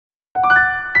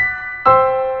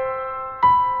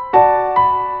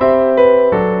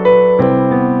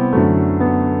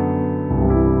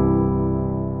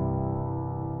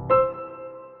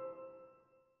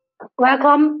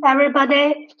Welcome,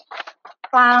 everybody.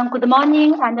 Good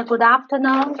morning and good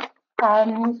afternoon,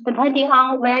 depending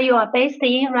on where you are based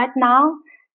in right now.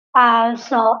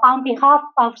 So on behalf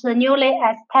of the newly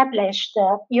established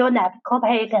UNEP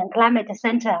Copenhagen Climate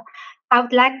Centre, I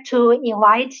would like to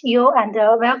invite you and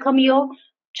welcome you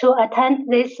to attend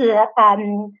this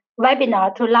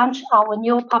webinar to launch our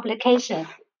new publication,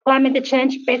 Climate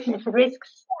Change Business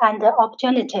Risks and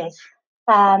Opportunities,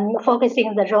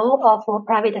 focusing the role of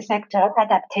private sector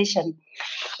adaptation.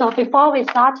 So before we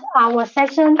start our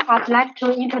session, I'd like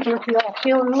to introduce you a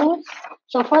few rules.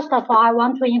 So first of all, I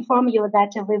want to inform you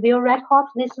that we will record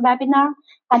this webinar.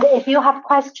 And if you have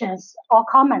questions or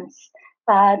comments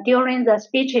during the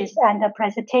speeches and the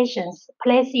presentations,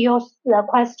 please use the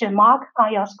question mark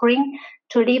on your screen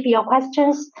to leave your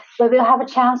questions. We will have a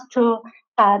chance to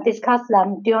discuss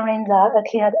them during the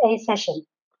Q&A session.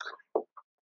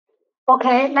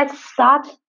 Okay, let's start.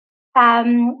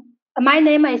 My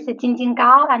name is Jingjing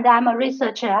Gao, and I'm a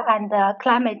researcher and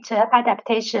climate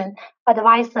adaptation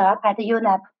advisor at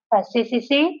UNEP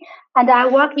CCC. And I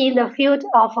work in the field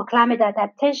of climate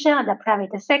adaptation and the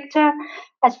private sector,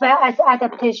 as well as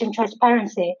adaptation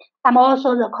transparency. I'm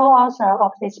also the co-author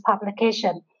of this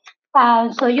publication.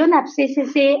 So UNEP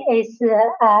CCC is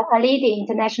a leading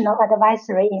international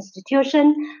advisory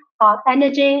institution on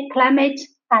energy, climate,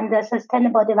 and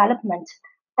sustainable development.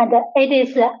 And it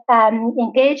is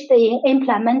engaged in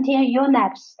implementing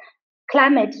UNEP's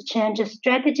climate change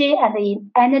strategy and the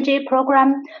energy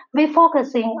program. We're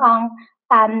focusing on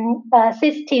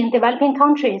assisting developing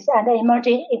countries and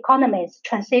emerging economies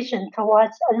transition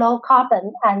towards a low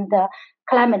carbon and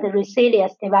climate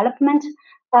resilience development.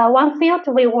 One field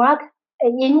we work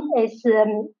in is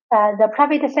the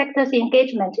private sector's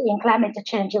engagement in climate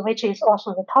change, which is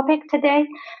also the topic today.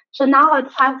 So now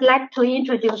I'd like to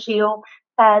introduce you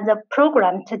the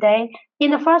program today.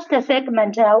 In the first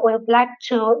segment, we would like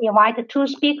to invite two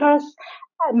speakers,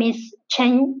 Ms.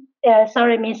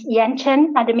 Yan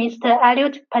Chen and Mr.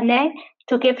 Eliot Panay,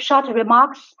 to give short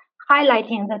remarks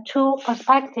highlighting the two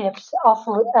perspectives of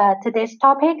today's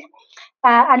topic.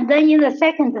 And then in the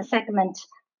second segment,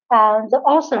 the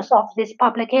authors of this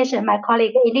publication, my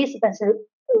colleague Elizabeth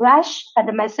Rush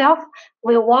and myself,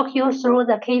 will walk you through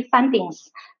the key findings.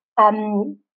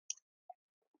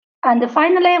 And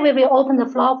finally, we will open the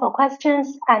floor for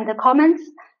questions and comments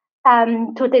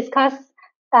to discuss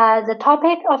the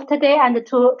topic of today and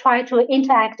to try to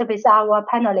interact with our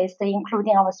panelists,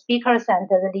 including our speakers and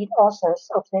the lead authors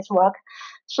of this work.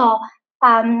 So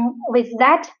with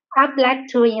that, I'd like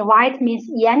to invite Ms.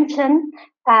 Yan Chen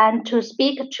to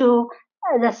speak to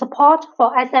the support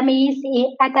for SMEs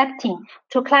in adapting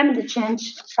to climate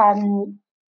change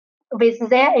with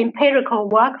their empirical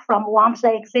work from one of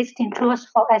the existing tools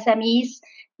for SMEs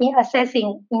in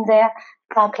assessing in their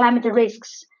climate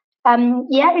risks.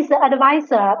 Yan is the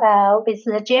advisor with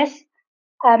the GES.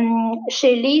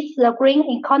 She leads the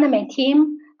green economy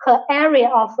team. Her area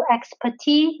of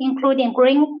expertise, including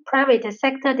green private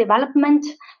sector development,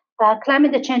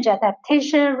 climate change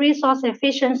adaptation, resource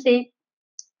efficiency,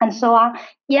 and so on.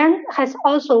 Yan has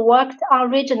also worked on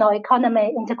regional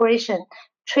economy integration,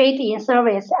 trade in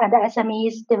service, and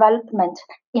SMEs development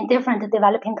in different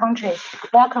developing countries.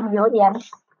 Welcome you, Yan.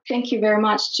 Thank you very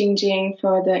much, Jingjing,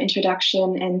 for the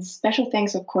introduction, and special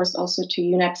thanks, of course, also to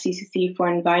UNEP CCC for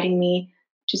inviting me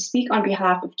to speak on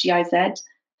behalf of GIZ.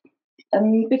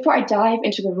 Before I dive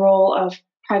into the role of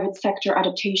private sector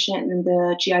adaptation in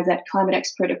the GIZ climate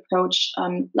expert approach,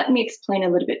 let me explain a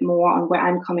little bit more on where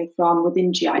I'm coming from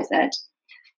within GIZ.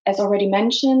 As already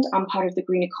mentioned, I'm part of the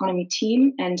green economy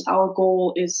team, and our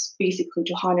goal is basically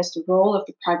to harness the role of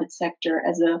the private sector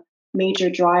as a major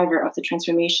driver of the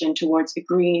transformation towards a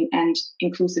green and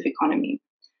inclusive economy.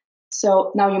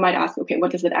 So now you might ask, okay,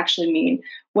 what does it actually mean?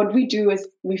 What we do is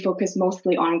we focus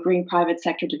mostly on green private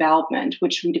sector development,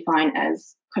 which we define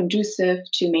as conducive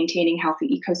to maintaining healthy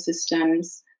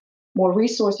ecosystems, more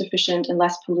resource efficient and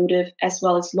less pollutive, as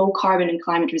well as low carbon and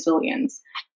climate resilience,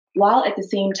 while at the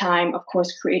same time, of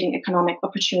course, creating economic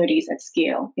opportunities at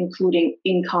scale, including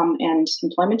income and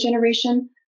employment generation,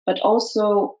 but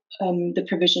also the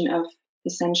provision of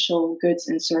essential goods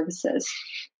and services.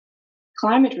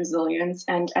 Climate resilience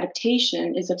and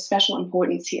adaptation is of special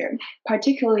importance here,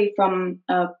 particularly from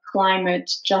a climate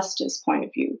justice point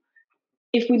of view.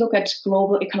 If we look at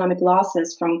global economic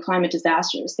losses from climate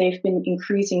disasters, they've been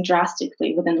increasing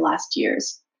drastically within the last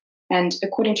years. And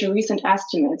according to recent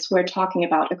estimates, we're talking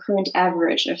about a current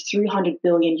average of $300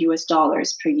 billion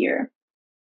per year.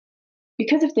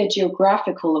 Because of their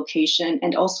geographical location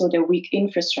and also their weak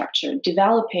infrastructure,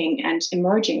 developing and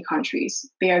emerging countries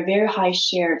bear a very high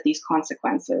share of these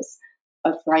consequences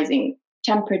of rising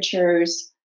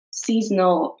temperatures,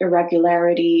 seasonal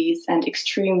irregularities, and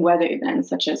extreme weather events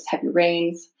such as heavy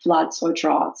rains, floods, or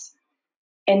droughts.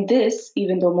 And this,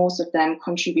 even though most of them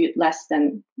contribute less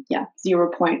than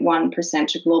 0.1%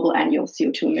 to global annual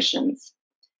CO2 emissions.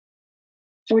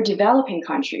 For developing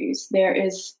countries, there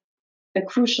is a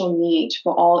crucial need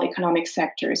for all economic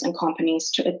sectors and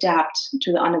companies to adapt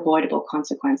to the unavoidable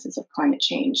consequences of climate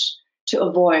change, to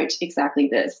avoid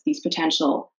exactly these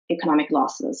potential economic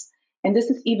losses. And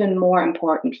this is even more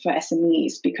important for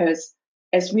SMEs because,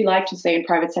 as we like to say in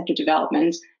private sector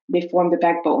development, they form the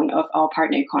backbone of our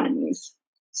partner economies.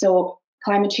 So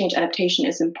climate change adaptation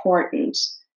is important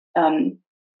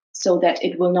so that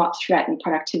it will not threaten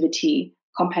productivity,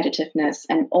 competitiveness,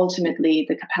 and ultimately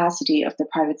the capacity of the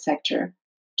private sector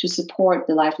to support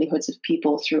the livelihoods of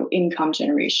people through income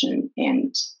generation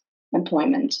and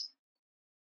employment.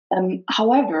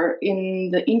 However, in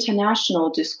the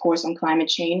international discourse on climate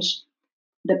change,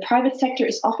 the private sector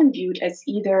is often viewed as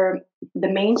either the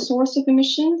main source of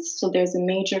emissions, so there's a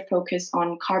major focus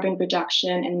on carbon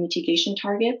reduction and mitigation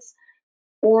targets,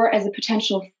 or as a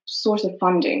potential source of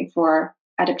funding for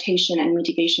adaptation and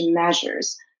mitigation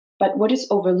measures. But what is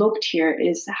overlooked here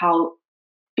is how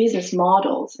business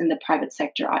models in the private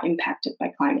sector are impacted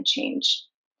by climate change.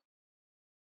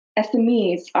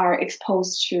 SMEs are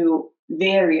exposed to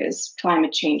various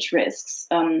climate change risks.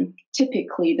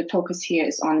 Typically, the focus here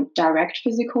is on direct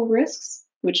physical risks,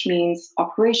 which means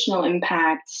operational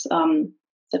impacts,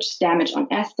 such as damage on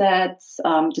assets,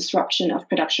 disruption of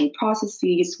production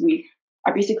processes. We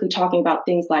are basically talking about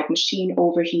things like machine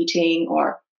overheating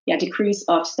or decrease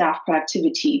of staff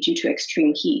productivity due to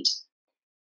extreme heat.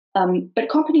 But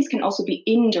companies can also be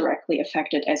indirectly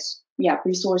affected as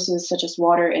resources such as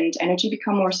water and energy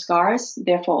become more scarce,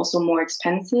 therefore also more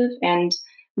expensive, and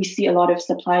we see a lot of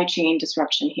supply chain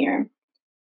disruption here.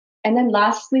 And then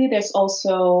lastly, there's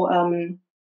also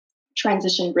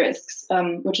transition risks,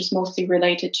 which is mostly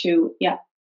related to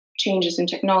changes in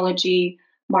technology,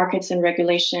 markets and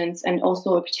regulations, and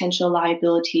also a potential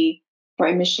liability for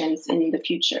emissions in the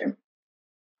future.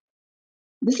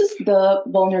 This is the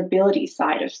vulnerability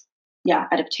side of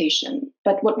adaptation.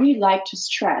 But what we like to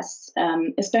stress,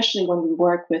 especially when we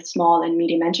work with small and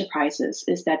medium enterprises,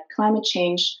 is that climate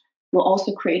change will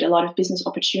also create a lot of business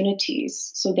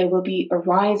opportunities. So there will be a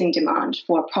rising demand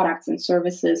for products and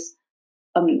services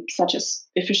such as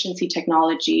efficiency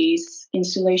technologies,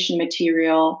 insulation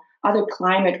material, other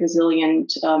climate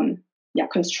resilient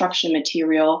construction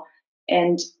material,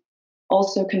 and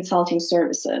also consulting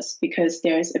services, because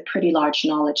there's a pretty large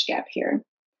knowledge gap here.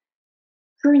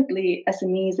 Currently,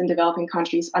 SMEs in developing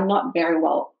countries are not very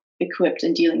well equipped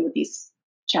in dealing with these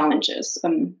challenges.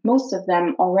 Most of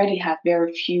them already have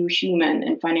very few human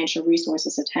and financial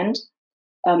resources at hand.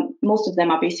 Most of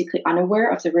them are basically unaware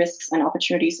of the risks and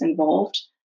opportunities involved.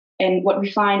 And what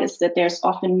we find is that there's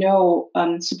often no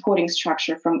supporting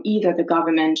structure from either the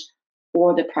government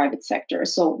or the private sector.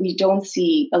 So we don't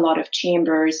see a lot of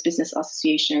chambers, business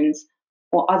associations,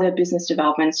 or other business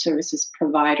development services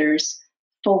providers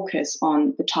focus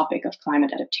on the topic of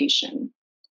climate adaptation.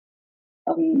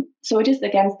 So it is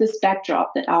against this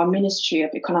backdrop that our Ministry of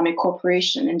Economic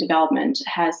Cooperation and Development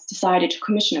has decided to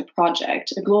commission a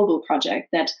project, a global project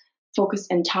that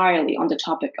focused entirely on the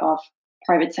topic of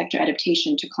private sector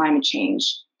adaptation to climate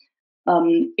change.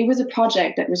 It was a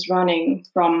project that was running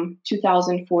from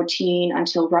 2014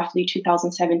 until roughly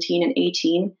 2017 and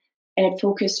 18, and it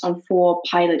focused on 4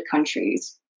 pilot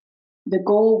countries. The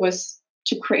goal was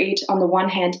to create, on the one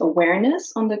hand,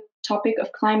 awareness on the topic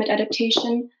of climate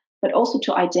adaptation, but also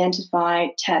to identify,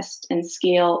 test, and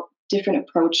scale different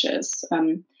approaches.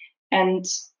 And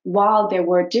while there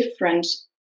were different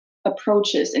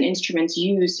approaches and instruments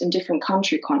used in different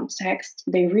country contexts,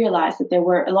 they realized that there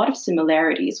were a lot of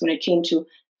similarities when it came to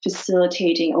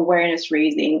facilitating awareness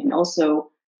raising and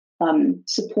also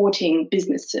supporting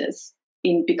businesses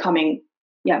in becoming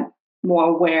more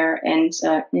aware and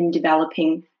in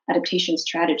developing adaptation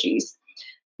strategies.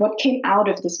 What came out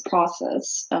of this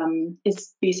process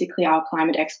is basically our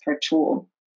climate expert tool,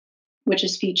 which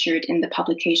is featured in the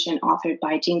publication authored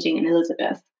by Jingjing and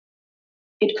Elizabeth.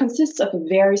 It consists of a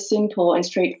very simple and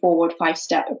straightforward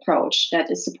 5-step approach that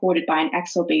is supported by an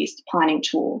Excel-based planning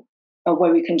tool,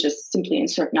 where we can just simply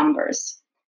insert numbers.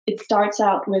 It starts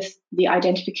out with the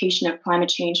identification of climate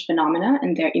change phenomena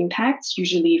and their impacts,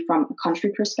 usually from a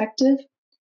country perspective.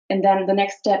 And then the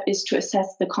next step is to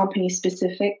assess the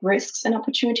company-specific risks and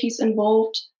opportunities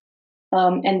involved,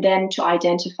 and then to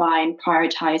identify and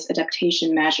prioritize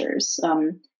adaptation measures.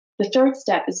 The third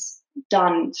step is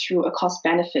done through a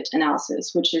cost-benefit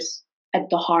analysis, which is at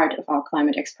the heart of our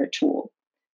climate expert tool.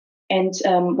 And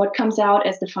what comes out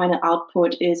as the final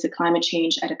output is a climate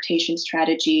change adaptation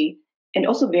strategy and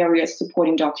also various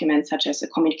supporting documents such as a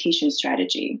communication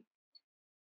strategy.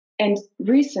 And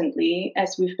recently,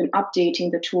 as we've been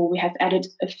updating the tool, we have added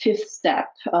a fifth step,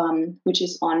 which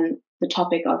is on the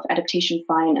topic of adaptation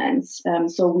finance.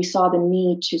 So we saw the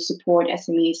need to support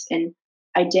SMEs in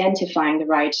identifying the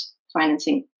right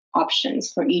financing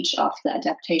options for each of the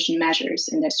adaptation measures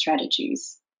in their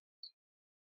strategies.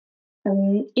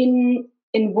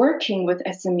 In working with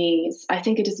SMEs, I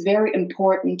think it is very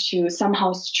important to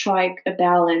somehow strike a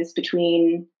balance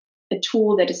between a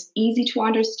tool that is easy to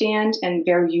understand and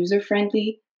very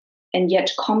user-friendly, and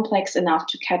yet complex enough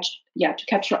to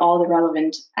capture all the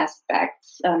relevant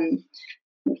aspects.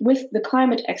 With the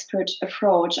climate expert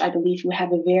approach, I believe we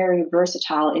have a very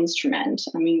versatile instrument.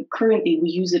 I mean, currently we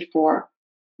use it for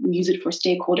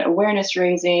stakeholder awareness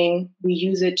raising. We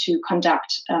use it to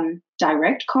conduct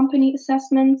direct company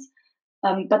assessments.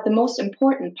 But the most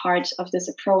important part of this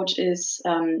approach is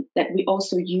that we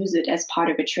also use it as part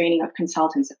of a training of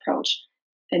consultants approach.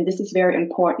 And this is very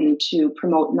important to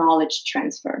promote knowledge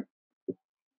transfer.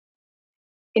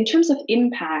 In terms of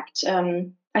impact,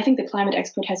 I think the climate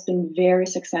expert has been very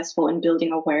successful in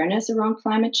building awareness around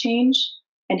climate change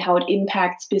and how it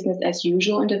impacts business as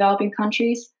usual in developing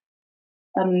countries.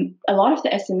 A lot of the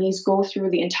SMEs go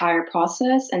through the entire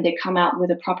process and they come out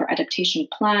with a proper adaptation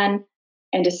plan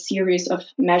and a series of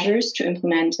measures to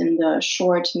implement in the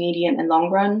short, medium, and long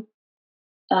run.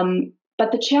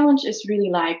 But the challenge is really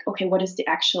like, okay, what is the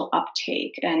actual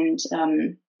uptake? And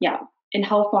and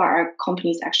how far are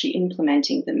companies actually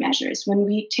implementing the measures? When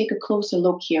we take a closer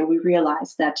look here, we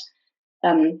realize that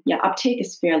uptake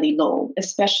is fairly low,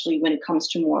 especially when it comes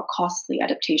to more costly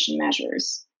adaptation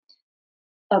measures.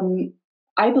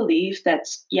 I believe that,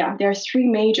 there are three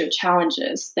major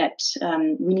challenges that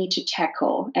we need to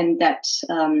tackle and that,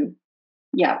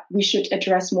 we should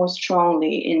address more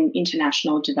strongly in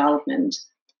international development.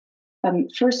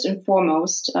 First and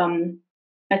foremost,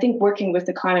 I think working with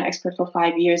the climate expert for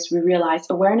 5 years, we realized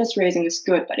awareness raising is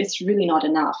good, but it's really not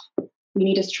enough. We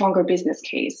need a stronger business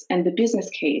case. And the business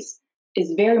case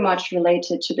is very much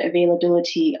related to the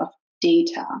availability of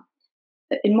data.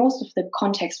 In most of the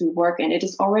contexts we work in, it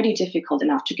is already difficult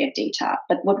enough to get data.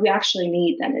 But what we actually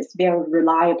need then is very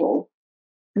reliable,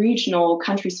 regional,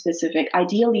 country-specific,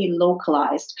 ideally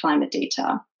localized climate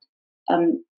data.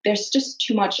 There's just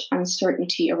too much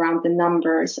uncertainty around the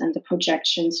numbers and the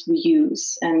projections we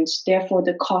use. And therefore,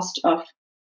 the cost of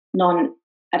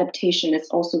non-adaptation is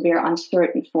also very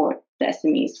uncertain for the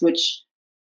SMEs, which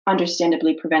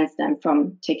understandably prevents them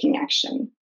from taking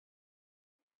action.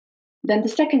 Then the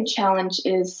second challenge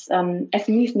is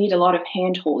SMEs need a lot of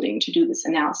hand-holding to do this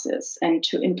analysis and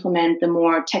to implement the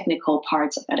more technical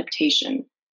parts of adaptation.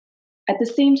 At the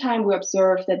same time, we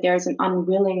observe that there's an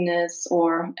unwillingness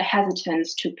or a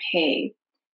hesitance to pay.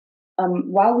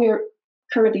 While we're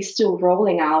currently still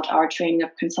rolling out our training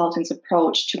of consultants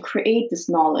approach to create this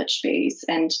knowledge base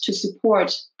and to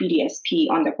support BDSP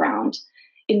on the ground,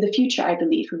 in the future, I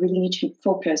believe we really need to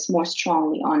focus more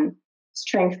strongly on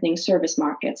strengthening service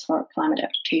markets for climate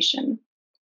adaptation.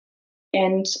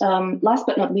 And last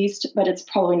but not least, but it's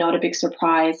probably not a big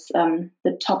surprise,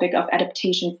 the topic of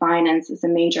adaptation finance is a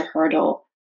major hurdle.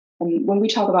 When we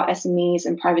talk about SMEs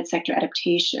and private sector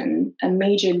adaptation, a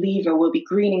major lever will be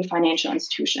greening financial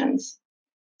institutions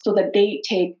so that they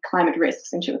take climate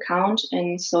risks into account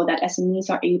and so that SMEs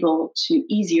are able to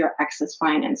easier access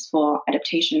finance for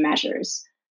adaptation measures.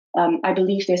 I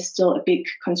believe there's still a big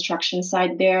construction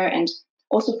side there, and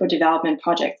also for development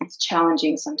projects, it's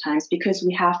challenging sometimes because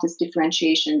we have this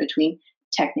differentiation between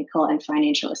technical and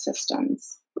financial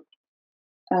assistance.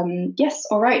 Yes,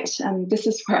 all right. This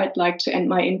is where I'd like to end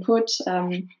my input.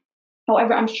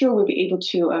 However, I'm sure we'll be able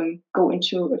to go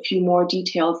into a few more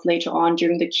details later on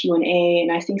during the Q&A.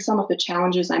 And I think some of the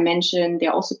challenges I mentioned,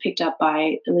 they're also picked up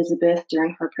by Elizabeth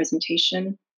during her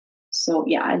presentation. So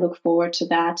yeah, I look forward to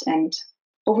that. And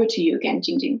over to you again,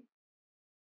 Jingjing.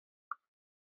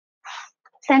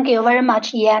 Thank you very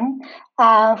much, Yan.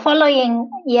 Following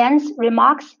Yan's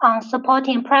remarks on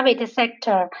supporting private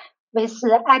sector with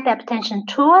adaptation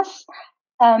tools,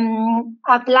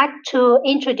 I'd like to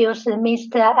introduce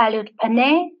Mr. Eliud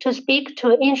Panay to speak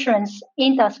to insurance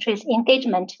industry's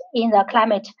engagement in the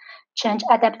climate change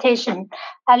adaptation.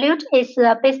 Eliud is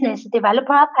a business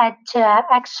developer at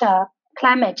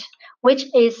Climate, which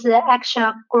is the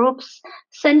Action Group's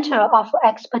Center of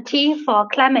Expertise for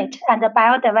Climate and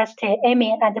Biodiversity,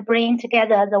 aiming at bringing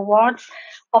together the worlds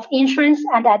of insurance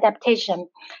and adaptation.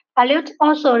 Eliot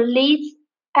also leads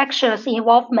Action's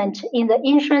involvement in the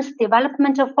Insurance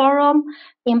Development Forum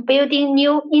in building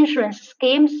new insurance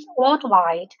schemes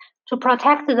worldwide to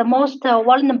protect the most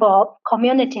vulnerable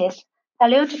communities.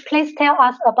 Eliot, please tell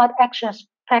us about Action's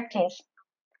practice.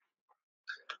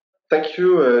 Thank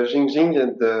you, Jingjing,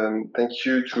 and thank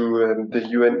you to the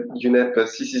UNEP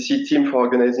CCC team for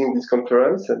organizing this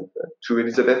conference, and to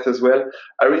Elizabeth as well,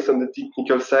 Iris on the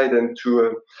technical side, and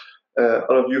to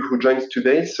all of you who joined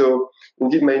today. So,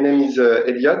 indeed, my name is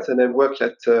Elliot, and I work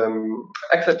at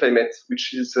AXA Climate,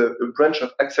 which is a branch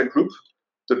of AXA Group,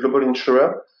 the global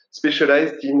insurer,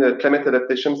 specialized in climate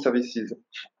adaptation services.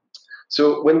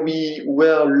 So when we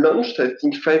were launched, I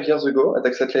think 5 years ago at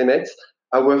AXA Climate,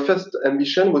 our first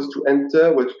ambition was to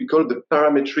enter what we call the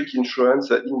parametric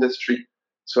insurance industry.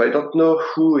 So I don't know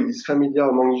who is familiar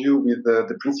among you with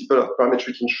the principle of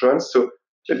parametric insurance. So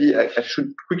maybe I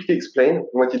should quickly explain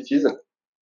what it is.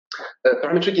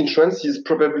 Parametric insurance is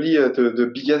probably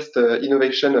the biggest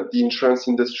innovation of the insurance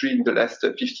industry in the last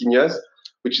 15 years,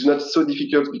 which is not so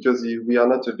difficult because we are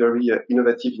not a very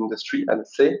innovative industry, I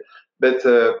must say. But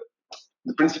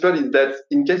the principle is that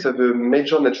in case of a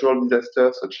major natural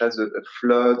disaster, such as a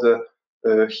flood,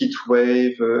 a heat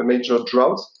wave, a major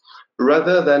drought,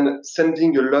 rather than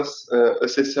sending a loss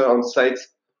assessor on site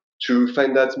to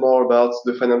find out more about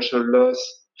the financial loss,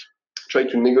 try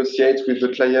to negotiate with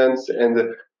the clients and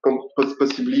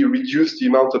possibly reduce the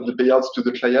amount of the payouts to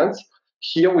the clients,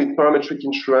 here with parametric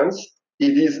insurance,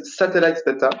 it is satellite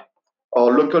data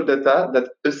or local data that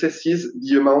assesses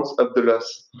the amount of the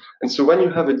loss. And so when you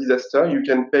have a disaster, you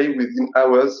can pay within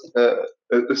hours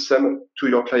a sum to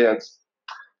your clients.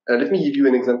 Let me give you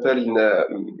an example.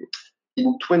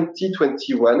 In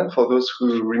 2021, for those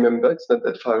who remember, it's not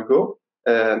that far ago,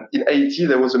 in Haiti,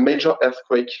 there was a major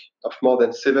earthquake of more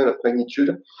than 7 of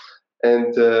magnitude.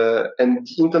 And the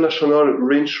international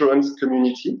reinsurance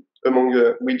community, among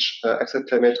which AXA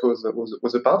Climate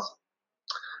was a part,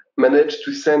 managed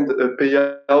to send a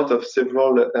payout of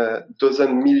several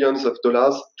dozen millions of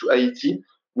dollars to Haiti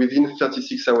within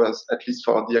 36 hours, at least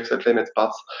for the AXA Climate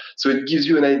parts. So it gives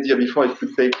you an idea. Before, it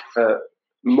could take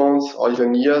months or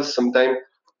even years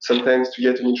sometimes to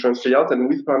get an insurance payout. And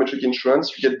with parametric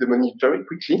insurance, you get the money very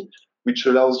quickly, which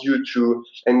allows you to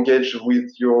engage with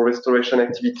your restoration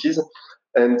activities,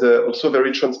 and also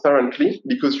very transparently,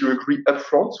 because you agree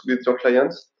upfront with your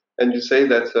clients. And you say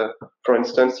that, for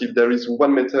instance, if there is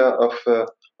 1 meter of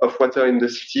water in the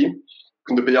city,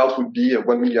 the payout would be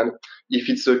 1 million. If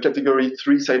it's a category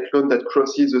 3 cyclone that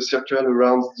crosses a circle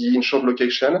around the insured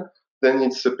location, then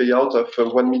it's a payout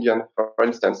of 1 million, for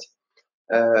instance.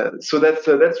 So that's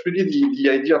really the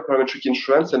idea of parametric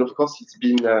insurance. And of course,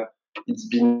 it's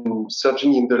been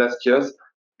surging in the last years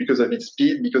because of its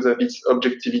speed, because of its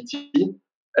objectivity.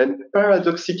 And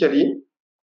paradoxically,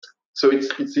 so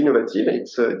it's innovative,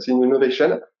 it's an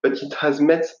innovation, but it has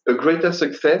met a greater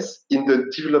success in the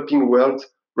developing world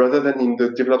rather than in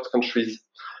the developed countries.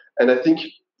 And I think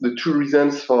the two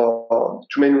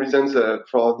main reasons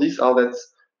for this are that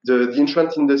the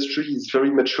insurance industry is very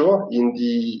mature in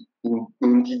the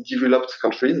developed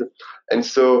countries, and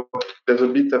so there's a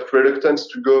bit of reluctance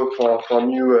to go for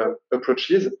new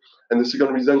approaches. And the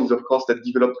second reason is, of course, that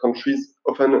developed countries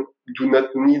often do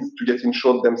not need to get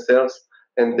insured themselves,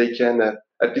 and they can,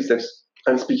 at least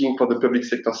I'm speaking for the public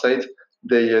sector side,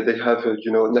 they have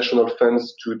national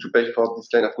funds to pay for this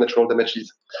kind of natural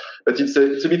damages. But it's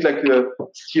a bit like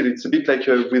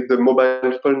with the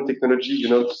mobile phone technology.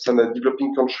 Some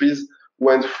developing countries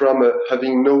went from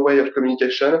having no way of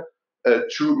communication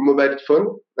to mobile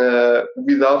phone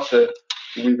without the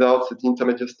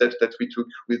intermediate steps that we took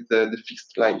with the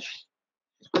fixed line.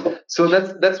 So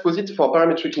that was it for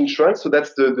parametric insurance. So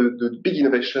that's the big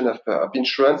innovation of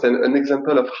insurance, and an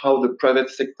example of how the private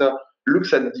sector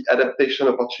looks at the adaptation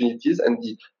opportunities and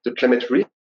the climate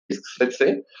risks, let's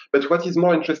say. But what is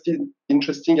more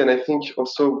interesting, and I think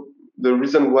also the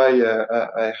reason why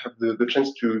I have the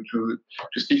chance to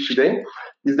speak today,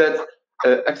 is that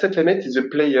AXA Climate is a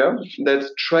player that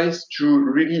tries to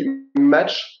really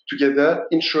match together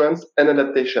insurance and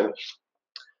adaptation.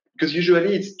 Because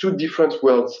usually it's two different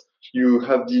worlds. You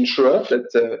have the insurer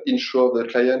that insure the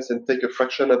clients and take a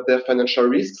fraction of their financial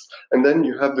risks. And then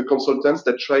you have the consultants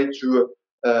that try to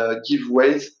give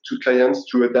ways to clients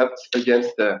to adapt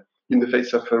against in the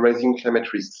face of rising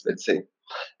climate risks, let's say.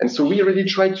 And so we really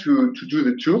try to do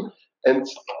the two. And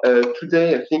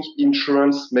today, I think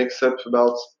insurance makes up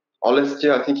about, or last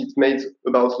year, I think it made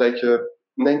about like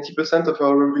 90% of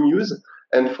our revenues.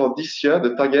 And for this year,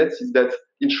 the target is that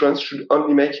insurance should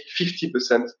only make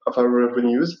 50% of our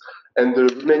revenues, and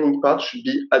the remaining part should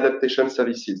be adaptation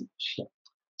services.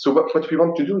 So what we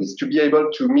want to do is to be able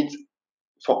to meet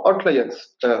for all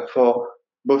clients, for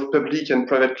both public and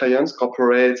private clients,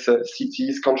 corporates,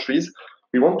 cities, countries.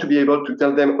 We want to be able to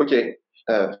tell them, okay,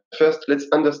 first, let's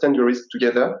understand your risk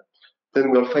together. Then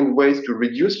we'll find ways to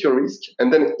reduce your risk.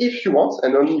 And then if you want,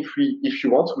 and only if you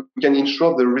want, we can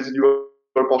insure the residual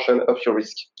portion of your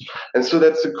risk. And so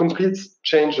that's a complete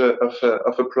change of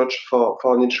approach for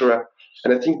an insurer.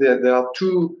 And I think there are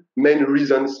two main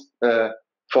reasons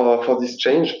for this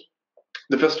change.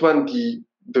 The first one,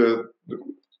 the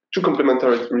two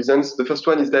complementary reasons. The first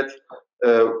one is that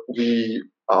we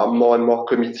are more and more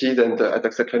committed, and at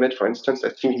AXA Climate, for instance, I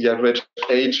think the average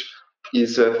age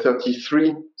is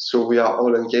 33, so we are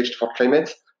all engaged for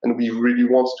climate, and we really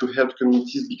want to help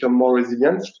communities become more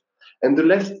resilient. And the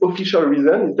less official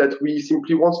reason is that we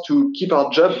simply want to keep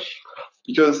our job,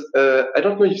 because I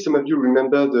don't know if some of you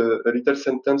remember a little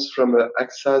sentence from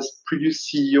AXA's previous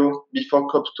CEO before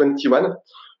COP21,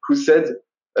 who said,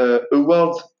 a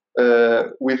world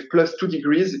with plus 2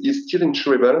 degrees is still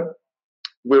insurable,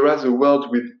 whereas a world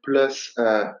with plus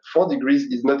 4 degrees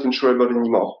is not insurable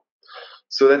anymore.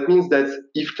 So that means that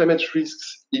if climate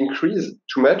risks increase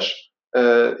too much,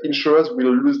 insurers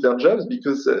will lose their jobs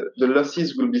because the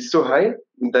losses will be so high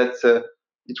that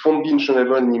it won't be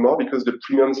insurable anymore because the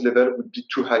premiums level would be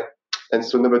too high. And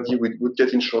so nobody would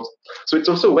get insured. So it's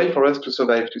also a way for us to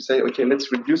survive, to say, okay,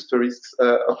 let's reduce the risks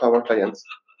of our clients.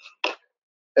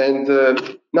 And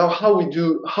now how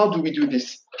do we do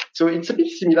this? So it's a bit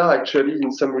similar actually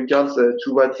in some regards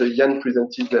to what Jan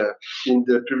presented in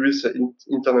the previous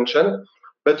intervention.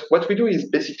 But what we do is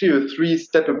basically a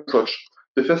 3-step approach.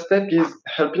 The first step is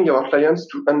helping our clients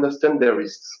to understand their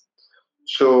risks.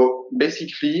 So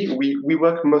basically, we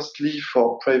work mostly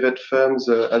for private firms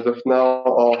as of now,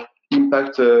 or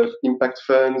impact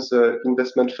funds,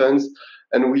 investment funds,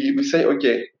 and we say,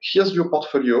 okay, here's your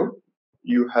portfolio.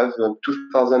 You have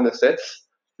 2,000 assets.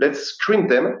 Let's screen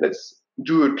them. Let's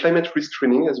do a climate risk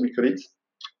screening, as we call it.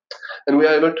 And we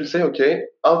are able to say, okay,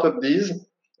 out of these,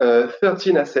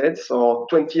 13 assets or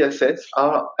 20 assets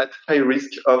are at high risk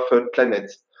of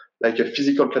climate, like a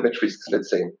physical climate risk,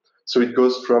 let's say. So it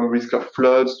goes from risk of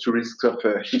floods to risk of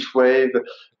heat wave,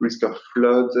 risk of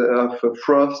flood, of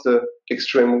frost,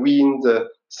 extreme wind,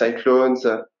 cyclones,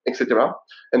 etc.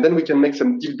 And then we can make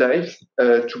some deep dives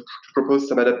to propose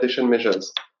some adaptation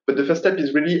measures. But the first step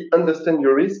is really understand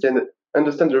your risk and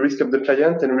understand the risk of the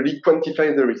client and really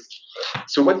quantify the risk.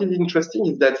 So what is interesting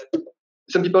is that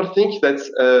some people think that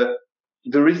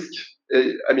the risk,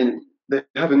 they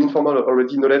have an informal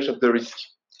already knowledge of the risk.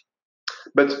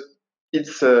 But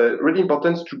it's really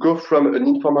important to go from an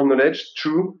informal knowledge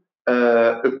to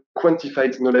a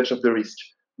quantified knowledge of the risk,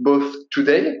 both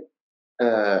today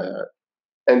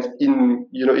and in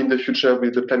the future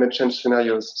with the climate change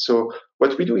scenarios. So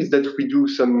what we do is that we do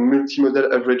some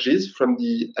multimodal averages from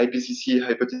the IPCC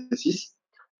hypothesis.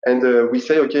 And we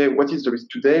say, okay, what is the risk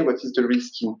today? What is the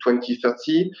risk in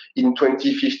 2030, in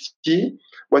 2050?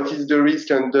 What is the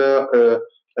risk under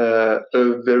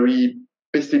a very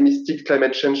pessimistic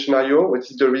climate change scenario? What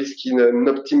is the risk in an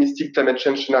optimistic climate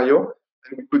change scenario?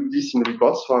 And we put this in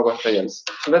reports for our clients.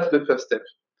 So that's the first step.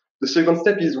 The second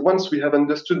step is, once we have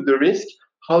understood the risk,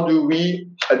 how do we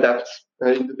adapt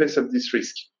in the face of this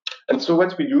risk? And so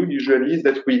what we do usually is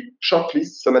that we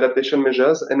shortlist some adaptation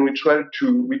measures and we try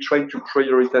to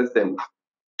prioritize them.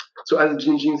 So as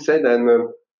Jingjing said, I'm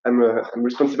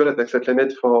responsible at AXA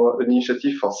Climate for an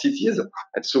initiative for cities.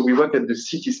 And so we work at the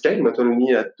city scale, not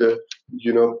only at the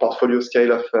portfolio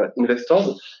scale of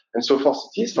investors. And so for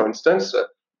cities, for instance,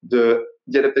 the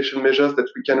adaptation measures that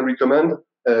we can recommend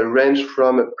range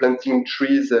from planting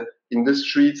trees in the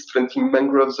streets, planting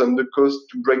mangroves on the coast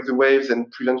to break the waves and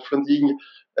prevent flooding,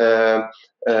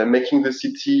 making the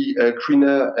city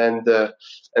greener and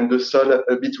the soil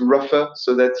a bit rougher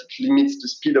so that it limits the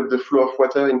speed of the flow of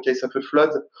water in case of a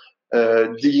flood,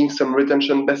 digging some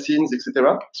retention basins,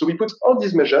 etc. So we put all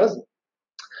these measures,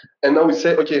 and now we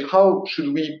say, okay, how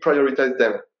should we prioritize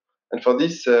them? And for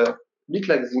this, bit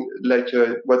like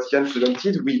what Jan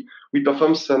presented, we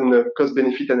perform some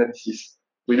cost-benefit analysis.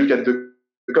 We look at the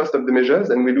cost of the measures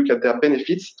and we look at their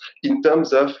benefits in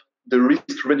terms of the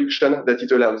risk reduction that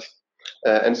it allows.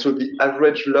 And so the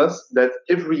average loss that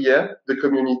every year the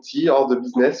community or the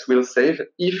business will save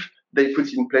if they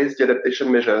put in place the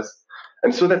adaptation measures.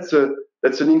 And so that's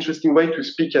an interesting way to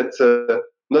speak at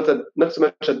not so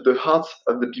much at the heart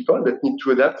of the people that need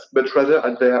to adapt, but rather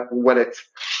at their wallet.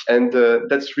 And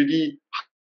that's really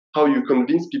how you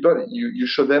convince people. You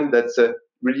show them that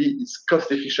really it's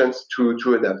cost efficient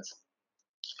to adapt.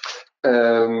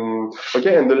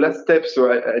 Okay, and the last step,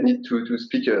 so I need to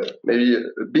speak maybe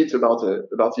a bit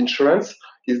about insurance,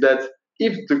 is that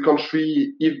if the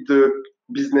country, if the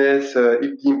business,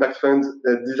 if the impact fund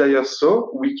desires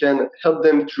so, we can help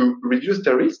them to reduce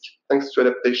their risk thanks to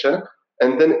adaptation,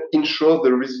 and then insure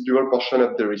the residual portion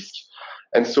of the risk.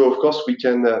 And so, of course, we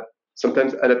can,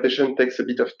 sometimes adaptation takes a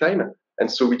bit of time, and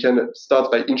so we can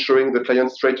start by insuring the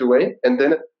client straight away, and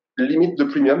then limit the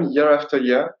premium year after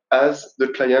year as the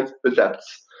client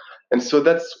adapts. And so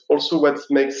that's also what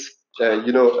makes,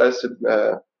 us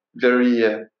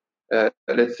very,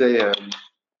 let's say,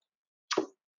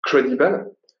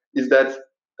 credible, is that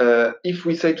if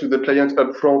we say to the client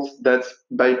upfront that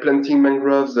by planting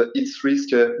mangroves, its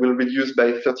risk will reduce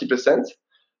by 30%,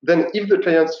 then if the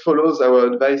client follows our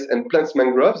advice and plants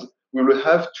mangroves, we will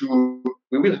have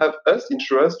us,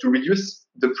 insurers, to reduce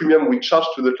the premium we charge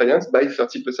to the clients by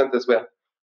 30% as well.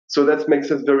 So that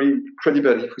makes us very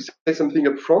credible. If we say something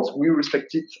up front, we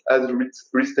respect it as a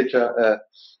risk taker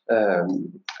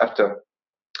after.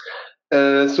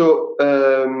 So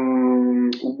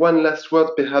one last word,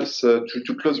 perhaps,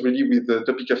 to close really with the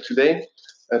topic of today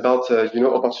about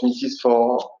opportunities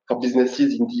for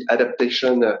businesses in the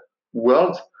adaptation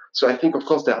world. So I think, of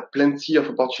course, there are plenty of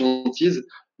opportunities,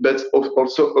 but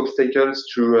also obstacles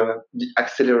to the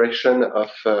acceleration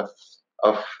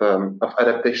of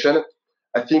adaptation.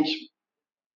 I think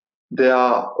there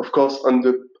are, of course, on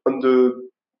the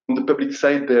public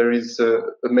side, there is a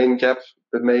main gap,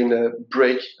 a main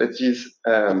break, that is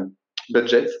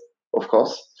budget, of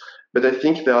course. But I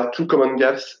think there are two common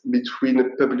gaps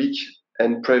between public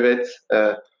and private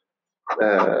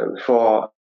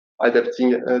for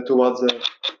adapting towards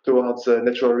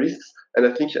natural risks. And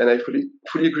I think, and I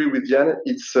fully agree with Jan,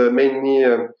 it's mainly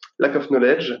lack of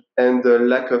knowledge and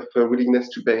lack of willingness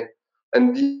to pay.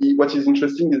 And what is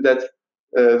interesting is that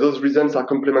those reasons are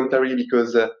complementary,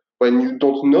 because when you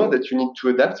don't know that you need to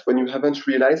adapt, when you haven't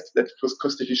realized that it was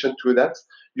cost efficient to adapt,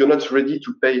 you're not ready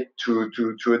to pay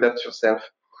to adapt yourself.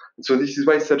 So this is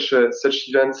why such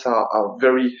events are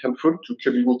very helpful to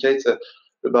communicate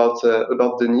about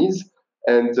the needs,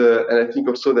 and I think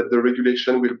also that the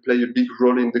regulation will play a big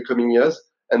role in the coming years,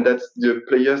 and that the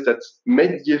players that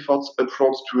made the efforts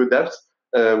upfront to adapt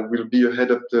will be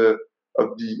ahead of the,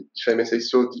 if I may say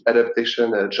so, the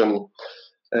adaptation journey.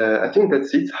 I think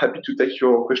that's it. Happy to take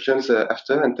your questions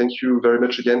after, and thank you very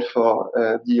much again for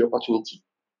the opportunity.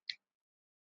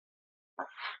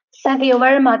 Thank you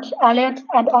very much, Elliot,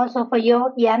 and also for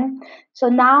you, Jan. So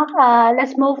now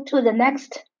let's move to the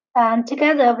next. And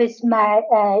together with my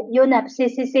UNEP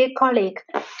CCC colleague,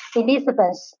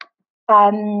 Elizabeth,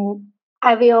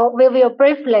 we will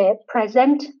briefly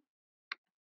present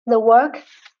the work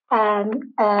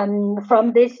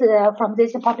from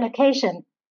this publication.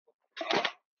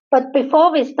 But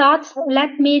before we start,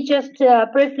 let me just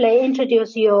briefly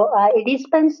introduce you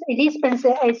Elizabeth. Elizabeth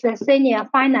is a senior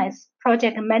finance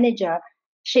project manager.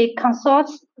 She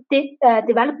consults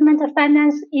development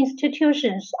finance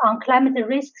institutions on climate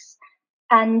risks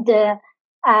and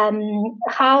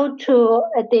how to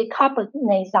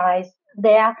decarbonize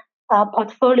their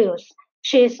portfolios.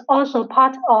 She is also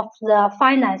part of the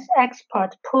finance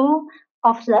expert pool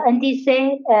of the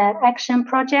NDC Action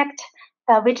Project,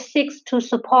 which seeks to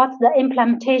support the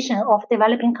implementation of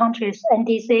developing countries'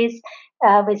 NDCs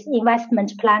with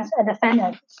investment plans and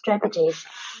finance strategies.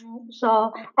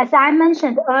 So, as I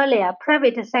mentioned earlier,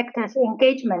 private sector's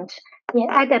engagement in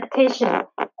adaptation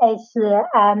is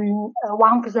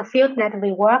one of the fields that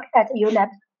we work at UNEP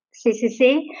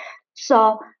CCC.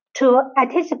 So, to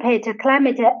anticipate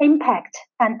climate impact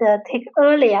and take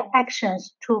earlier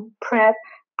actions to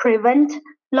prevent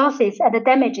losses and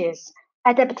damages,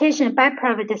 adaptation by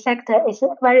private sector is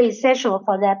very essential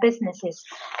for their businesses.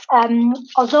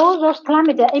 Although those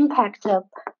climate impact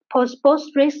pose both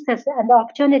risks and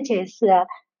opportunities,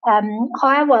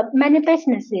 however, many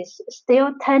businesses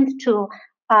still tend to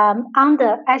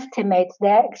underestimate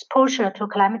their exposure to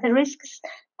climate risks.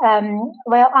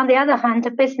 While on the other hand,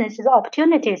 business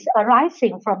opportunities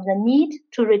arising from the need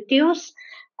to reduce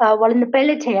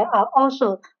vulnerability are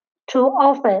also too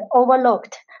often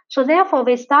overlooked. So therefore,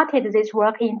 we started this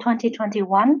work in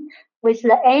 2021 with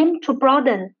the aim to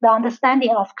broaden the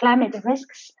understanding of climate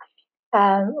risks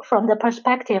from the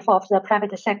perspective of the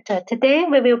private sector. Today,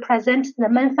 we will present the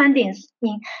main findings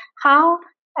in how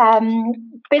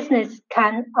business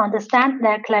can understand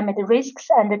their climate risks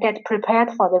and get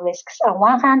prepared for the risks on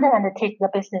one hand, and take the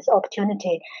business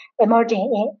opportunity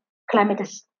emerging in climate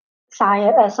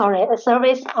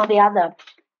service on the other.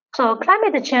 So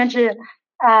climate change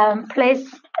plays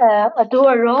a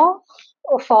dual role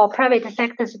for private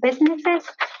sector's businesses,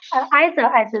 either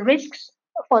as risks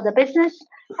for the business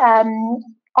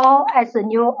or as a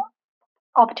new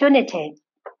opportunity.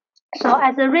 So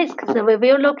as a risk, we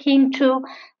will look into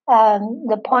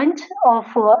the point of,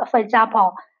 for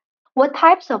example, what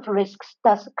types of risks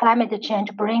does climate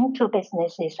change bring to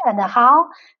businesses, and how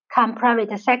can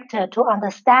private sector to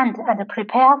understand and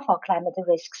prepare for climate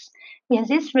risks? In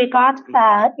this regard,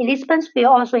 Elizabeth will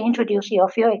also introduce you a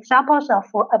few examples of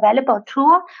available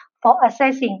tools for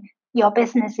assessing your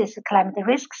business's climate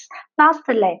risks.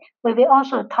 Lastly, we will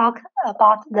also talk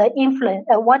about the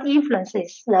what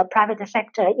influences the private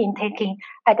sector in taking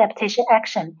adaptation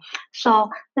action. So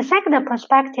the second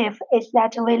perspective is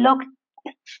that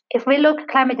if we look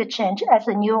climate change as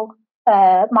a new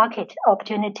market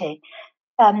opportunity.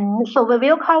 So we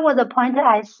will cover the point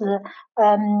as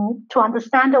to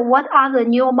understand what are the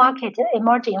new markets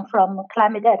emerging from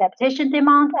climate adaptation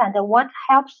demand and what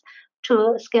helps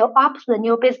to scale up the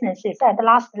new businesses. And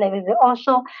lastly, we will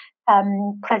also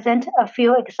present a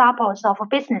few examples of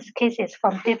business cases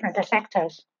from different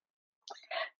sectors.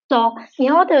 So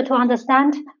in order to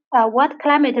understand what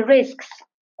climate risks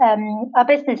a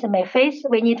business may face,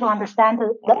 we need to understand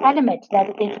the element that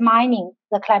is determining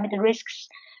the climate risks.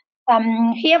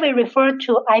 Here we refer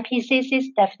to IPCC's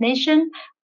definition,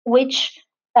 which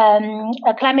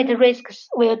climate risks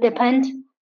will depend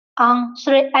on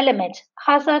three elements: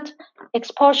 hazard,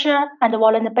 exposure, and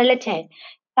vulnerability.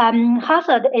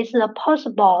 Hazard is the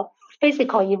possible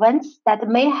physical events that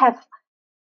may have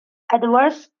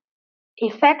adverse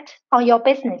effect on your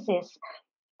businesses.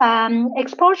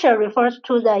 Exposure refers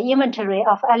to the inventory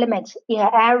of elements in an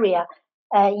area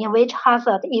in which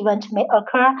hazard event may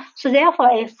occur. So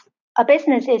therefore, if a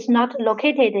business is not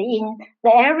located in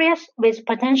the areas with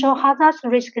potential hazards,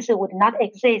 risks would not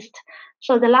exist.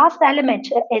 So the last element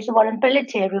is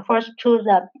vulnerability, refers to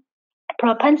the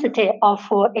propensity of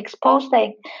exposed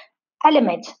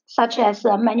elements, such as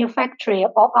manufacturing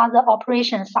or other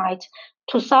operation site,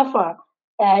 to suffer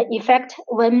effect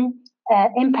when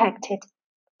impacted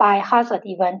by hazard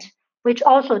event, which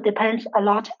also depends a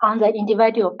lot on the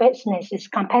individual business's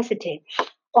capacity.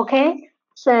 Okay,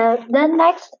 so then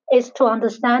next is to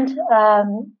understand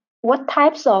what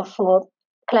types of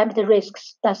climate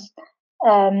risks does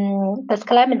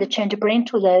climate change bring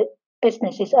to the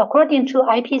businesses. According to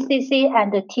IPCC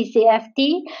and the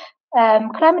TCFD,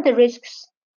 climate risks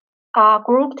are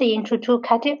grouped into two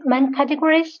main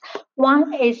categories.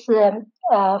 One is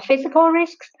physical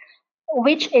risks,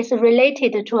 which is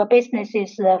related to a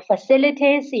business's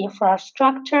facilities,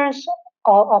 infrastructures,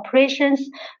 or operations.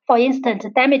 For instance,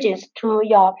 damages to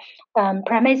your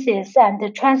premises and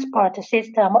the transport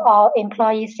system or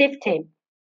employee safety,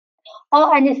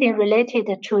 or anything related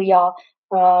to your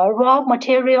raw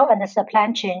material and the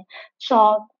supply chain.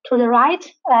 So to the right,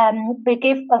 we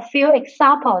give a few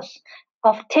examples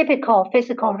of typical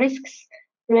physical risks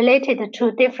related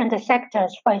to different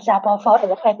sectors. For example, for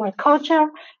agriculture,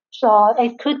 so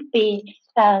it could be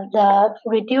the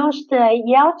reduced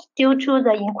yield due to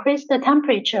the increased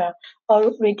temperature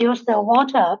or reduced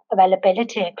water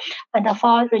availability. And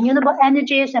for renewable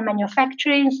energies and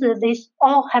manufacturing, so these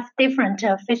all have different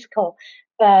physical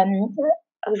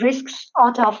risks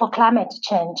out of climate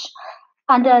change.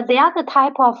 And the other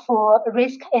type of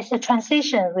risk is the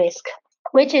transition risk,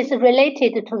 which is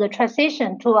related to the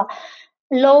transition to a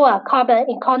lower carbon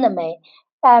economy.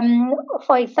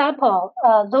 For example,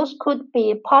 those could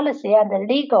be policy and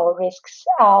legal risks,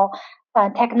 or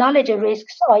technology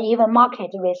risks, or even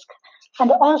market risk.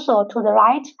 And also to the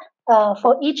right,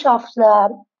 for each of the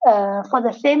for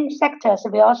the same sectors,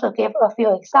 we also give a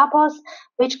few examples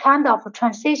which kind of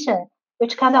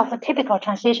typical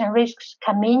transition risks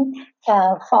can mean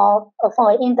for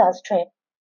industry.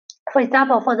 For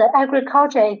example, for the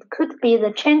agriculture, it could be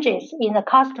the changes in the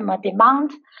customer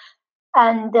demand,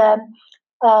 and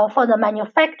for the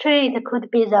manufacturing, it could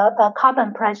be the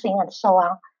carbon pricing and so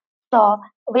on. So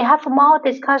we have more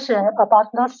discussion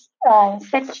about those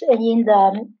in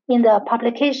the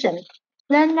publication.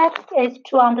 Then next is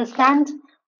to understand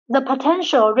the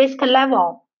potential risk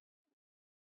level.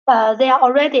 There are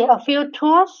already a few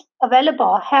tools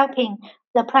available helping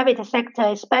the private sector,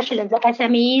 especially the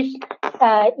SMEs,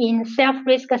 in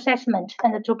self-risk assessment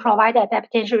and to provide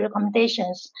adaptation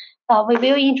recommendations. We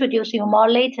will introduce you more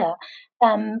later.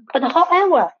 But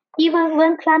however, even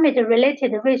when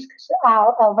climate-related risks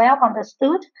are well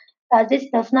understood, this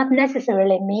does not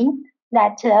necessarily mean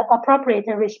that appropriate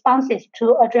responses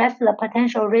to address the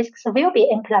potential risks will be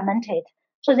implemented.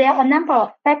 So there are a number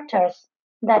of factors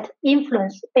that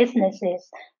influence businesses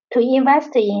to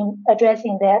invest in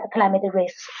addressing their climate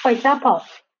risks. For example,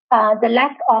 the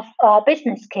lack of a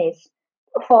business case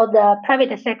for the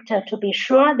private sector to be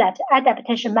sure that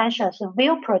adaptation measures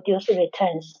will produce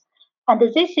returns. And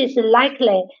this is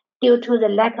likely due to the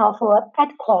lack of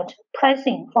adequate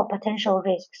pricing for potential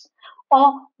risks,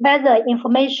 or whether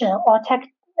information or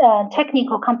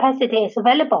technical capacity is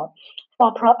available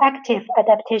for proactive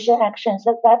adaptation actions,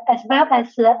 as well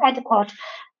as adequate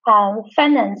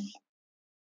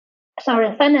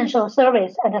financial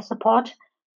service and support.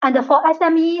 And for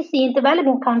SMEs in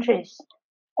developing countries,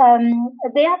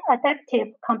 their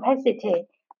adaptive capacity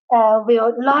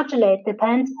will largely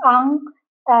depend on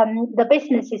the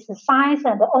business's size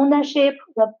and ownership,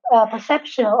 the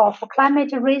perception of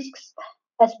climate risks,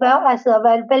 as well as the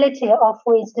availability of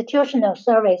institutional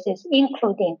services,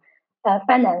 including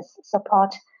finance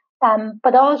support.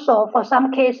 But also, for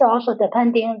some cases, also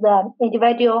depending the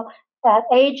individual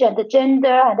age and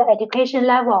gender and education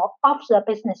level of the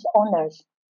business owners.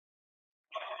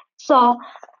 So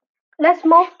let's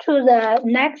move to the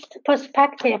next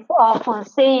perspective of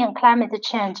seeing climate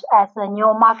change as a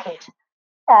new market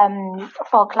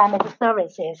for climate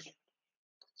services.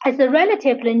 As a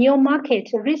relatively new market,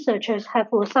 researchers have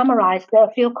summarized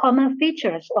a few common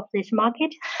features of this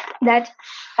market that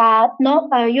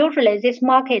usually this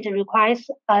market requires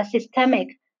a systemic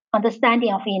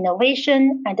understanding of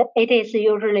innovation, and it is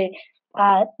usually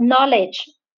knowledge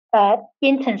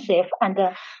intensive and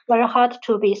very hard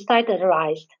to be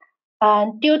standardized.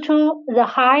 Due to the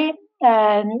high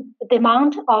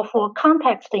demand of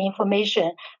context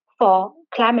information for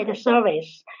climate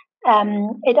surveys,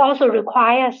 it also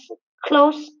requires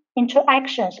close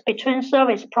interactions between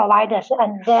service providers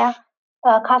and their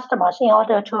customers in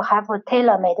order to have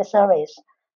tailor-made surveys.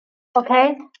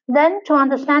 Okay, then to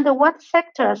understand what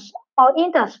sectors or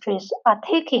industries are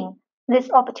taking these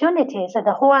opportunities and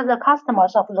who are the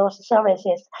customers of those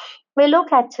services, we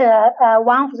look at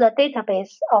one of the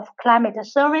database of climate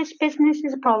service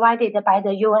businesses provided by the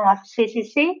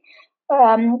UNFCCC.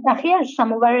 Here's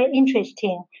some very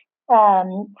interesting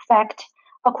fact.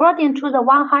 According to the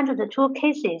 102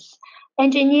 cases,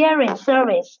 engineering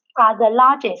service are the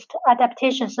largest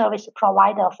adaptation service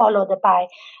provider, followed by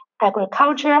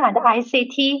agriculture and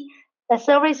ICT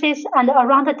services, and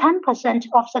around 10%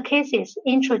 of the cases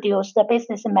introduce the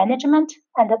business management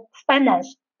and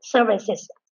finance services.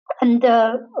 And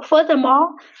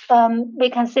furthermore, we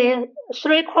can say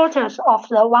 3/4 of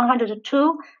the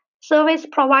 102 service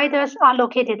providers are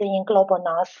located in Global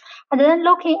North. And then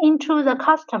looking into the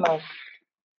customer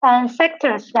and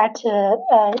sectors that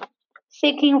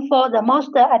seeking for the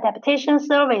most adaptation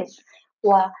service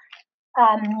were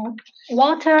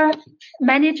water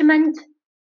management,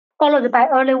 followed by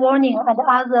early warning and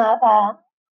other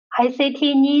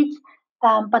ICT needs,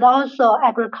 but also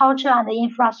agriculture and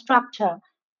infrastructure.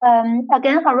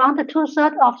 Again, around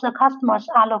 2/3 of the customers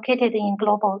are located in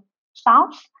Global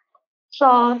South.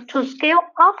 So to scale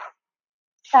up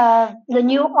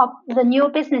the new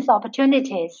business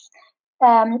opportunities,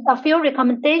 a few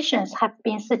recommendations have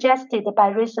been suggested by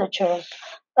researchers.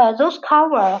 Those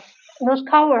cover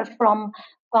from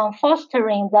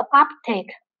fostering the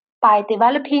uptake by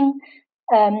developing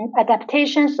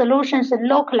adaptation solutions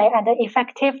locally and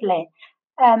effectively,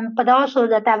 but also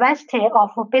the diversity of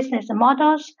business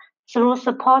models through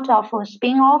support of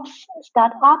spin-offs,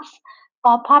 startups,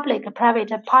 or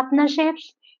public-private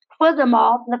partnerships.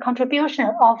 Furthermore, the contribution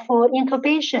of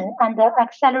incubation and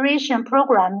acceleration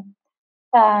program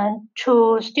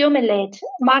to stimulate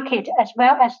market as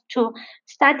well as to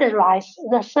standardize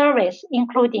the service,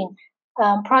 including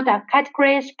product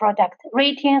categories, product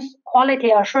ratings, quality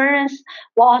assurance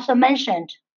were also mentioned.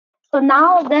 So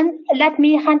now then let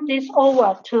me hand this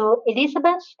over to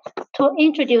Elizabeth to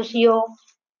introduce you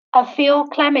a few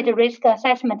climate risk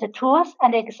assessment tools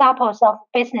and examples of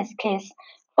business case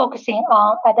focusing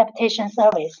on adaptation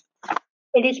service.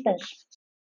 Elizabeth.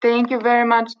 Thank you very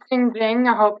much, Jing.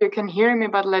 I hope you can hear me,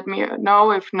 but let me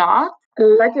know if not.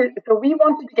 So we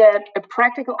want to get a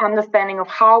practical understanding of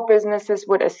how businesses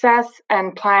would assess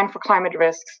and plan for climate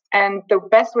risks. And the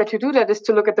best way to do that is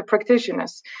to look at the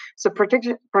practitioners. So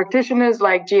practitioners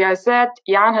like GIZ,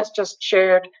 Jan has just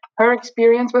shared her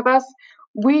experience with us.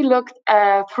 We looked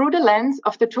through the lens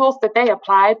of the tools that they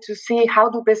applied to see how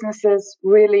do businesses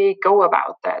really go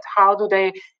about that? How do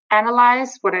they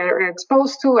analyze what they're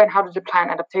exposed to, and how do they plan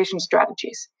adaptation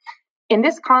strategies? In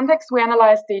this context, we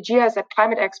analyzed the GIZ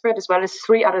Climate Expert as well as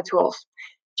 3 other tools.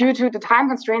 Due to the time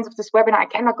constraints of this webinar, I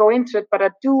cannot go into it, but I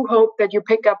do hope that you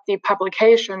pick up the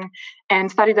publication and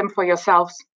study them for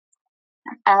yourselves.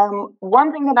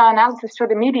 One thing that our analysis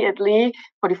showed immediately,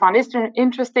 what we found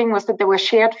interesting, was that there were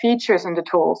shared features in the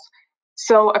tools.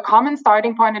 So a common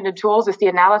starting point in the tools is the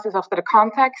analysis of the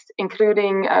context,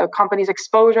 including companies'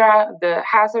 exposure, the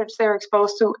hazards they're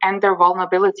exposed to, and their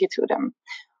vulnerability to them.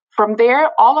 From there,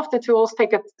 all of the tools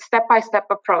take a step-by-step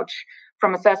approach,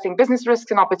 from assessing business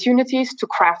risks and opportunities to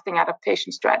crafting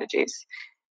adaptation strategies.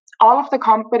 All of the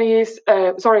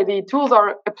the tools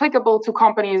are applicable to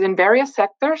companies in various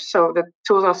sectors, so the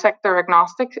tools are sector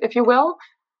agnostic, if you will.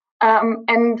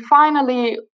 And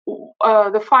finally,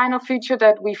 the final feature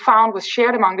that we found was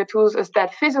shared among the tools is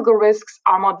that physical risks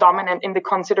are more dominant in the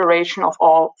consideration of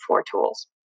all 4 tools.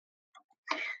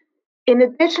 In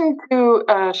addition to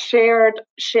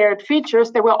shared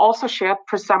features, there were also shared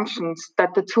presumptions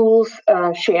that the tools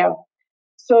share.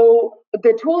 So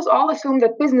the tools all assume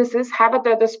that businesses have at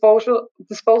their disposal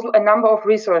a number of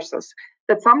resources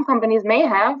that some companies may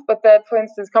have, but that, for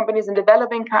instance, companies in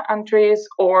developing countries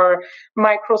or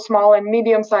micro, small, and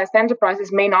medium-sized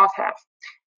enterprises may not have.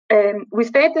 We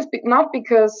state this not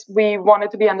because we want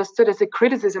it to be understood as a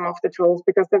criticism of the tools,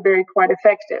 because they're quite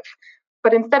effective,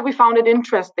 but instead we found it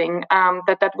interesting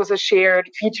that was a shared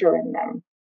feature in them.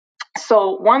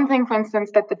 So one thing, for instance,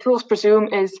 that the tools presume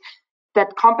is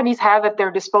that companies have at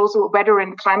their disposal weather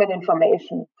and climate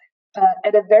information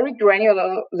at a very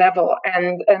granular level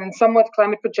and somewhat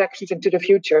climate projections into the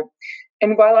future.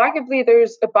 And while arguably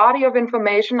there's a body of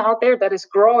information out there that is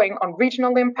growing on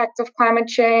regional impacts of climate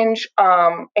change,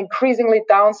 increasingly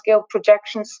downscaled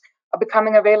projections are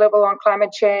becoming available on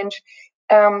climate change,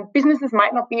 businesses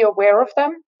might not be aware of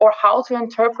them or how to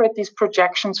interpret these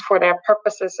projections for their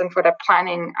purposes and for their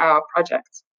planning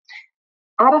projects.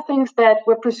 Other things that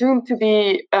were presumed to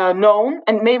be known,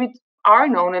 and maybe are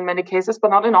known in many cases, but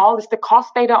not in all, is the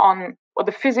cost data on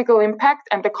the physical impact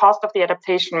and the cost of the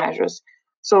adaptation measures.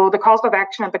 So the cost of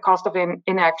action and the cost of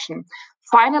inaction.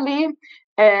 Finally,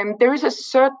 there is a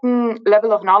certain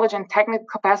level of knowledge and technical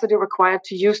capacity required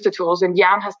to use the tools, and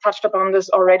Jan has touched upon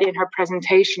this already in her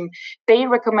presentation. They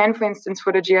recommend, for instance,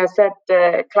 for the GIZ,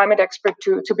 the climate expert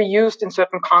to be used in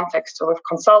certain contexts, so with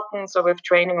consultants or with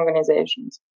training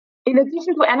organizations. In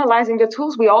addition to analyzing the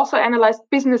tools, we also analyzed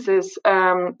businesses,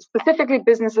 specifically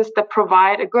businesses that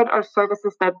provide a good or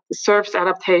services that serves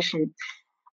adaptation.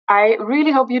 I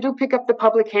really hope you do pick up the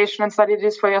publication and study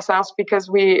this for yourselves, because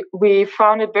we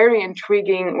found it very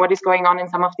intriguing what is going on in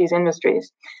some of these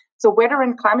industries. So weather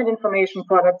and climate information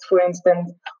products, for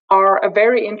instance, are a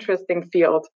very interesting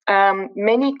field.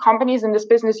 Many companies in this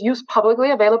business use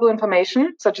publicly available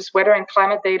information, such as weather and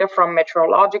climate data from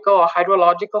meteorological or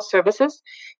hydrological services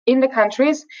in the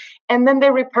countries, and then they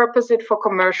repurpose it for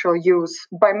commercial use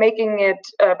by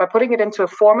putting it into a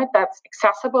format that's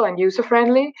accessible and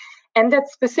user-friendly, and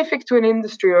that's specific to an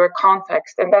industry or a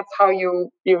context. And that's how you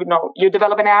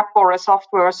develop an app or a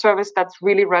software or service that's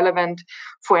really relevant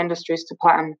for industries to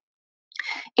plan.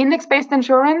 Index-based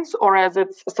insurance, or as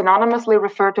it's synonymously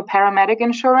referred to, paramedic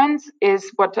insurance,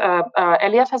 is what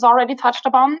Elliot has already touched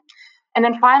upon. And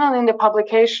then finally, in the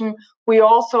publication, we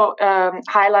also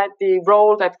highlight the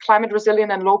role that climate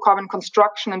resilient and low carbon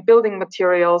construction and building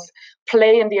materials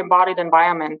play in the embodied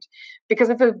environment, because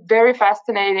it's a very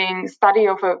fascinating study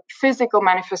of a physical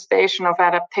manifestation of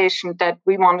adaptation that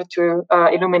we wanted to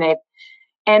illuminate.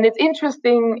 And it's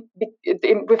interesting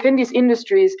within these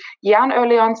industries. Jan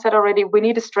early on said already, we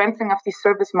need a strengthening of these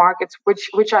service markets,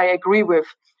 which I agree with.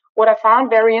 What I found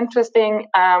very interesting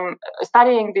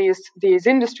studying these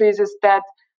industries is that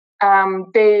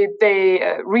they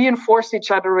reinforce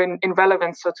each other in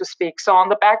relevance, so to speak. So on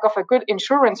the back of a good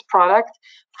insurance product,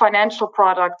 financial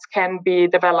products can be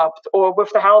developed, or with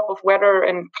the help of weather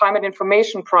and climate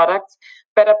information products,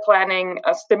 better planning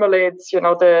stimulates,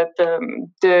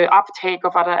 the uptake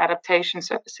of other adaptation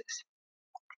services.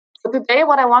 So today,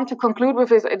 what I want to conclude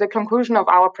with is the conclusion of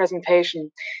our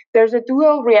presentation. There's a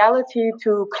dual reality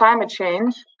to climate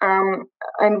change,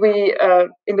 and we,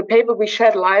 in the paper, we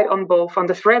shed light on both, on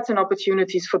the threats and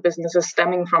opportunities for businesses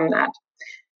stemming from that.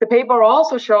 The paper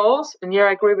also shows, and here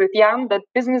I agree with Jan, that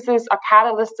businesses are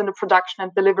catalysts in the production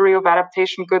and delivery of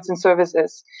adaptation goods and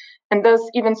services. And thus,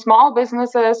 even small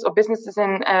businesses or businesses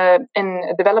in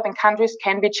developing countries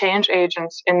can be change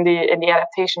agents in the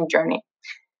adaptation journey.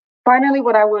 Finally,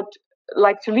 what I would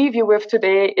like to leave you with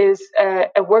today is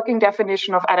a working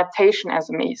definition of adaptation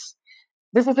SMEs.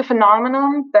 This is a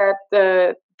phenomenon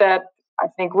that I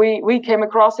think we came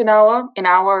across in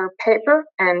our paper,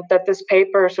 and that this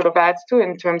paper sort of adds to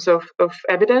in terms of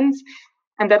evidence,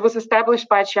 and that was established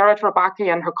by Sharat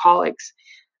Rabaki and her colleagues.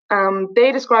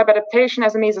 They describe adaptation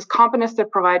SMEs as companies that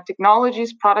provide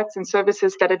technologies, products, and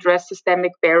services that address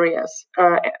systemic barriers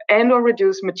and or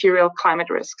reduce material climate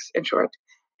risks, in short.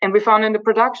 And we found in the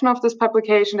production of this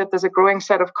publication that there's a growing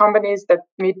set of companies that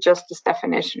meet just this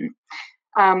definition.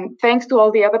 Thanks to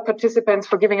all the other participants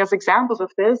for giving us examples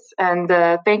of this, and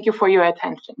thank you for your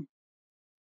attention.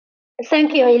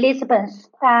 Thank you, Elizabeth.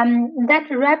 That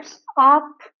wraps up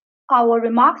our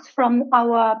remarks from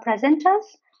our presenters.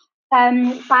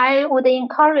 I would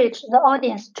encourage the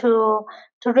audience to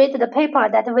read the paper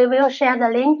that we will share the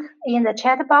link in the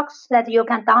chat box that you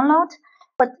can download.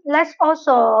 But let's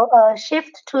also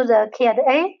shift to the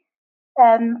Q&A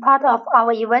part of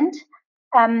our event.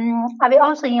 I will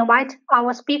also invite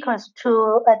our speakers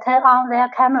to turn on their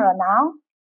camera now.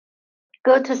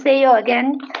 Good to see you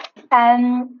again.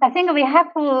 I think we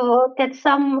have to get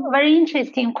some very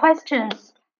interesting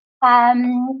questions.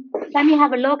 Let me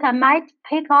have a look. I might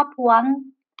pick up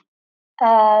one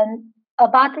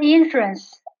about insurance.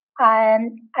 I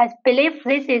believe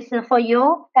this is for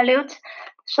you, Elliot.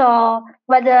 So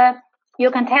whether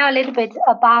you can tell a little bit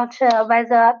about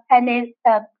whether any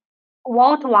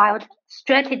worldwide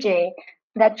strategy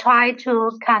that try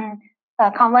to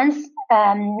convince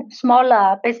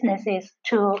smaller businesses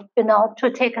to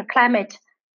take a climate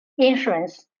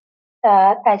insurance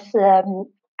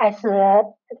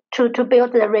to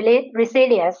build the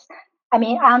resilience. I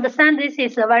mean, I understand this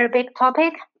is a very big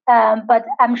topic, but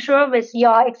I'm sure with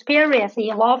your experience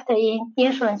involved in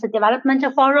insurance development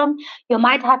forum, you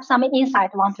might have some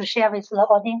insight want to share with the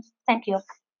audience. Thank you.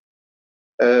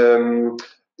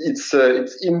 It's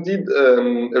indeed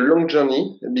a long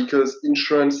journey because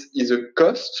insurance is a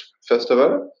cost, first of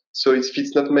all. So if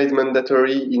it's not made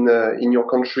mandatory in your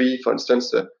country, for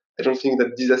instance, I don't think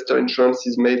that disaster insurance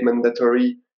is made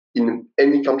mandatory in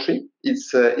any country.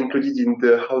 It's included in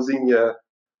the housing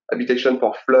habitation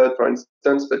for flood, for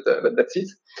instance, but that's it.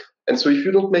 And so if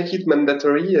you don't make it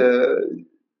mandatory,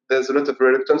 there's a lot of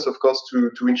reluctance, of course,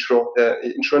 to insure.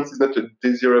 Insurance is not a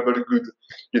desirable good.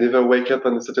 You never wake up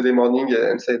on a Saturday morning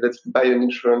and say, let's buy an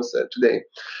insurance today.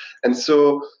 And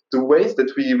so the ways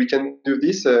that we can do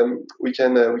this, we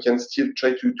can still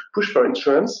try to push for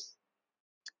insurance.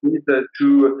 Is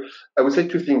I would say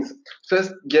two things.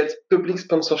 First, get public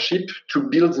sponsorship to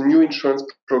build new insurance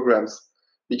programs.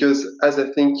 Because as I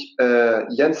think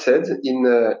Jan said, in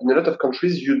a lot of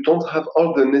countries, you don't have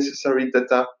all the necessary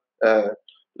data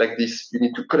like this. You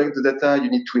need to collect the data, you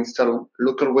need to install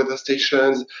local weather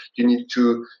stations, you need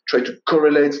to try to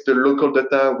correlate the local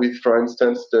data with, for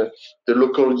instance, the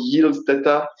local yields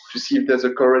data to see if there's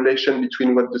a correlation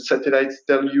between what the satellites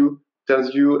tells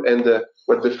you and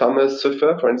what the farmers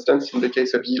suffer, for instance, in the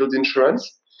case of yield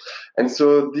insurance. And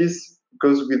so this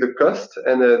goes with the cost,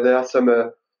 and there are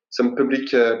some public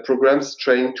programs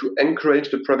trying to encourage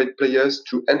the private players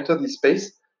to enter this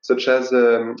space, such as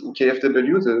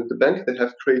KfW, the bank. They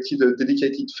have created a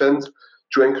dedicated fund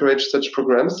to encourage such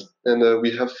programs, and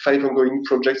we have 5 ongoing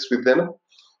projects with them.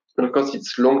 And of course,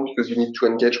 it's long because you need to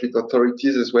engage with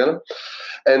authorities as well.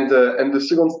 And the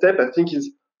second step, I think,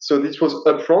 is, so this was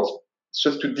upfront,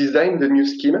 just to design the new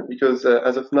scheme, because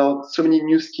as of now, so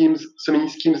many schemes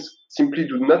simply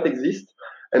do not exist.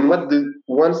 And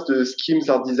once the schemes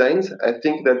are designed, I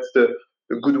think that's a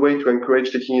good way to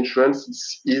encourage taking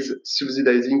insurance is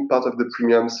subsidizing part of the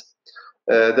premiums.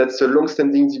 That's a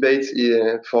long-standing debate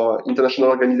for international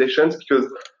organizations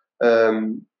because,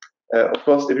 of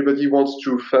course, everybody wants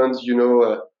to fund,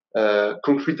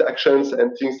 concrete actions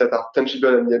and things that are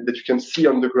tangible and that you can see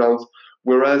on the ground.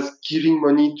 Whereas giving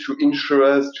money to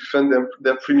insurers to fund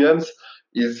their premiums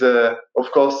is,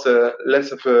 of course,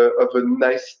 less of a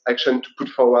nice action to put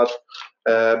forward.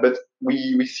 But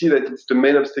we see that it's the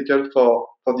main obstacle for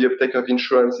the uptake of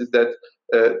insurance is that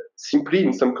simply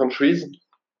in some countries,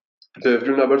 the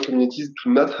vulnerable communities do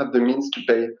not have the means to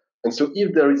pay. And so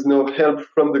if there is no help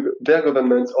from their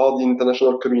government or the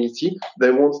international community, they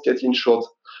won't get insured.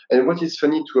 And what is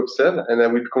funny to observe, and I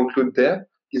will conclude there,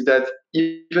 is that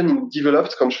even in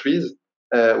developed countries,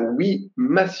 we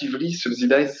massively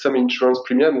subsidize some insurance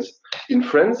premiums. In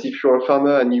France, if you're a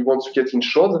farmer and you want to get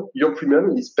insured, your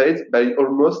premium is paid by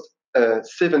almost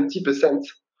 70%.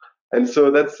 And so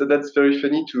that's very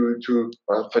funny to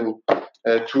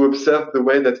observe the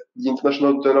way that the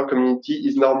international donor community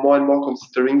is now more and more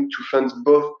considering to fund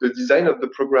both the design of the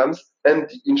programs and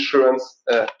the insurance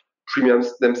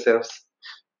premiums themselves.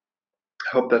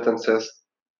 I hope that answers.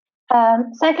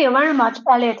 Thank you very much,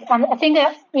 Elliot. And I think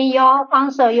in your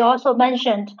answer, you also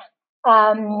mentioned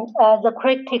the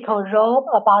critical role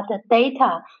about the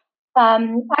data.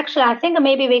 Actually, I think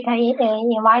maybe we can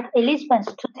invite Elizabeth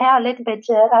to tell a little bit,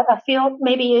 a few,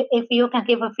 maybe if you can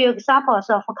give a few examples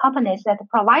of companies that are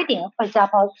providing, for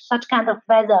example, such kind of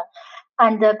weather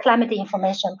and climate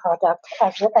information product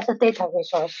as a data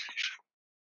resource.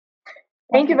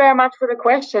 Thank you very much for the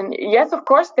question. Yes, of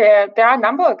course, there are a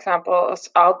number of examples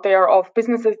out there of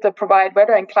businesses that provide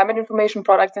weather and climate information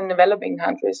products in developing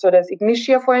countries. So there's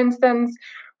Ignitia, for instance,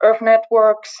 Earth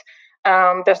Networks.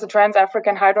 There's the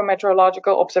Trans-African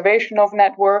Hydrometeorological Observation of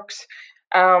Networks.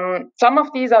 Some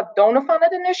of these are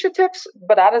donor-funded initiatives,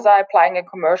 but others are applying a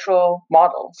commercial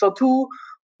model. So two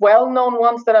well-known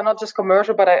ones that are not just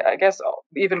commercial, but I guess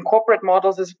even corporate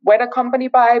models is Weather Company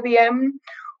by IBM,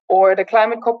 or the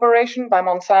Climate Corporation by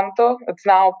Monsanto. It's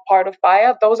now part of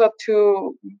Bayer. Those are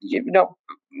two,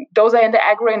 those are in the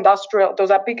agro-industrial,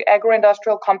 those are big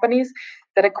agro-industrial companies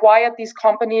that acquired these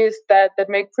companies that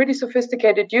make pretty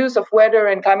sophisticated use of weather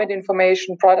and climate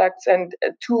information products, and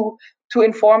to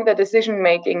inform their decision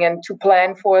making and to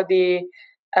plan for the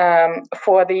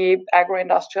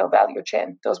agro-industrial value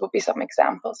chain. Those would be some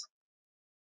examples.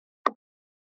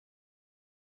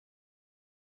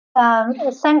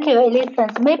 Thank you,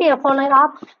 Elizabeth. Maybe a following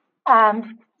up,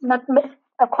 not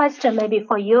a question maybe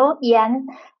for you, Yan.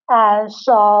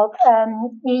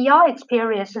 In your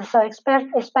experience, so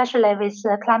especially with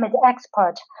climate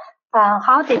expert,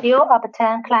 how did you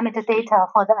obtain climate data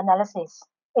for the analysis?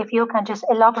 If you can just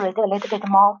elaborate a little bit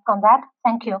more on that,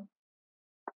 thank you.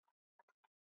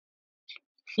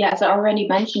 Yeah, as I already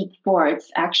mentioned before, it's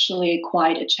actually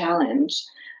quite a challenge.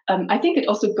 I think it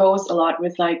also goes a lot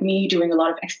with like me doing a lot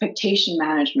of expectation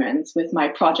management with my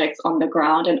projects on the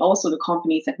ground, and also the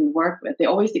companies that we work with. They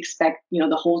always expect,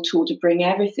 the whole tool to bring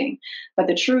everything. But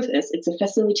the truth is, it's a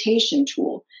facilitation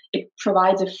tool. It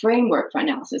provides a framework for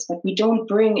analysis, but we don't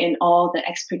bring in all the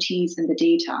expertise and the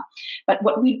data. But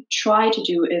what we try to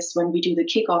do is, when we do the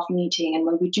kickoff meeting and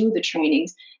when we do the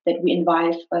trainings, that we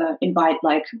invite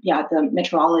the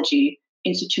meteorology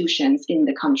institutions in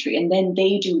the country, and then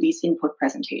they do these input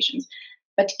presentations.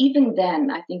 But even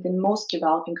then, I think in most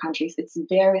developing countries, it's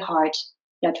very hard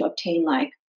to obtain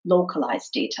like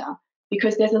localized data,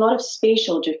 because there's a lot of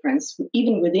spatial difference,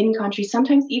 even within countries,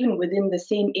 sometimes even within the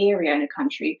same area in a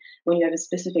country, when you have a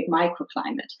specific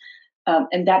microclimate.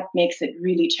 And that makes it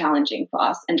really challenging for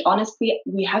us. And honestly,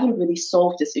 we haven't really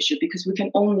solved this issue because we can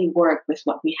only work with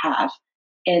what we have.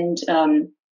 And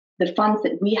the funds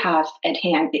that we have at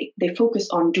hand, they focus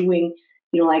on doing,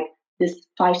 like this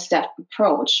 5-step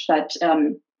approach. But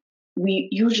we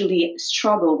usually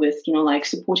struggle with, like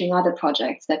supporting other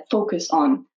projects that focus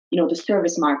on, the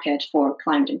service market for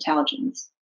climate intelligence.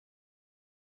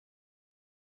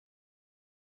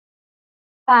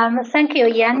 Thank you,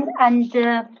 Yan. And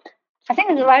I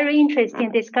think it's a very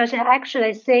interesting discussion. I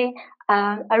actually see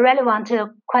a relevant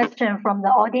question from the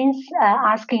audience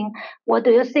asking, what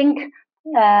do you think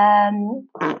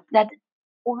that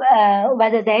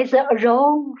whether there is a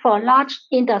role for large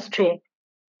industry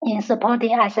in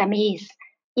supporting SMEs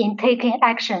in taking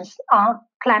actions on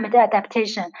climate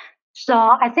adaptation? So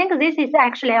I think this is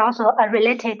actually also a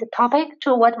related topic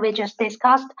to what we just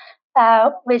discussed.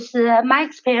 With my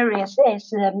experience is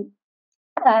the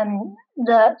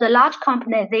large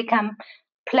companies, they can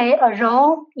play a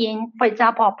role in, for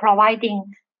example,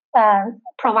 providing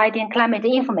climate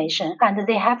information, and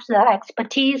they have the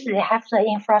expertise, they have the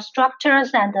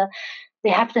infrastructures, and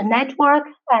they have the network,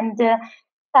 and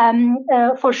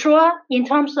for sure, in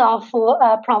terms of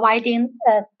providing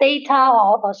data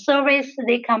or service,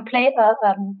 they can play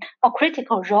a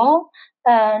critical role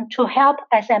to help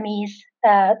SMEs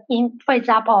in, for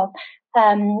example,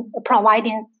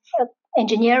 providing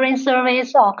engineering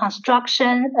service or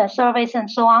construction service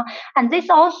and so on. And this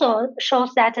also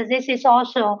shows that this is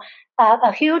also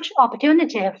a huge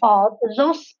opportunity for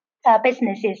those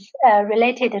businesses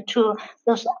related to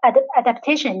those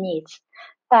adaptation needs.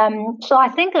 So I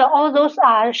think all those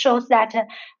shows that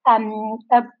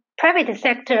private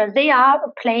sector, they are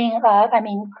playing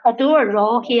a dual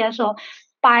role here. So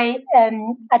by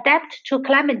adapt to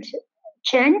climate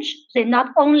change, they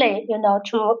not only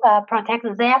to protect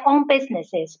their own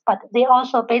businesses, but they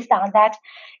also, based on that,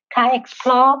 can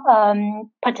explore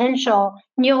potential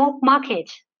new market,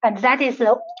 and that is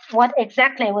what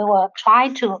exactly we will try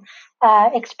to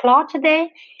explore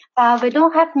today. We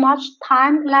don't have much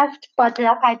time left, but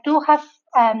I do have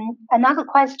another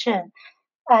question,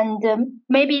 and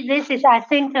maybe this is, I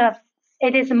think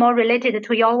it is more related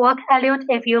to your work, Elliot,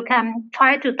 if you can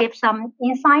try to give some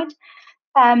insight.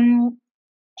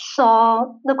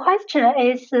 So the question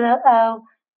is,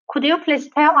 could you please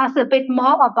tell us a bit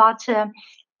more about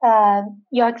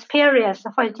your experience.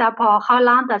 For example, how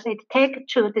long does it take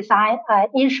to design an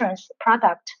insurance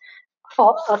product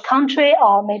for a country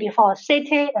or maybe for a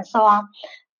city and so on?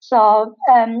 So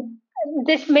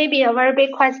this may be a very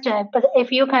big question, but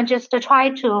if you can just try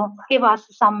to give us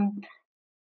some.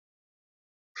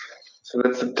 So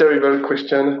that's a terrible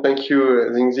question. Thank you,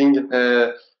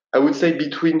 Xing. I would say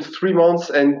between 3 months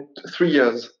and 3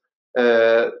 years.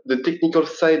 The technical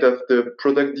side of the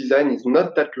product design is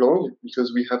not that long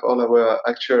because we have all our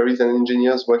actuaries and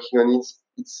engineers working on it.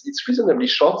 It's reasonably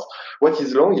short. What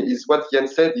is long is what Jan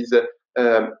said, is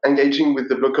engaging with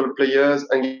the local players,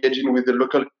 engaging with the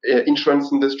local insurance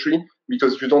industry,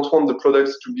 because you don't want the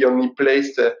products to be only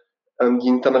placed on the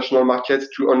international market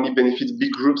to only benefit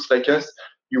big groups like us.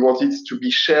 You want it to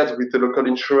be shared with the local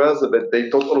insurers, but they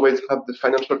don't always have the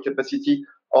financial capacity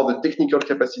or the technical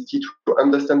capacity to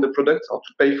understand the product or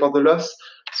to pay for the loss.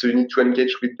 So you need to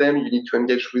engage with them. You need to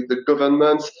engage with the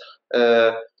governments.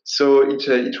 So it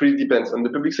really depends. On the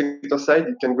public sector side,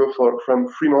 it can go from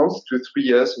 3 months to 3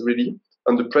 years, really.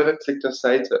 On the private sector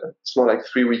side, it's more like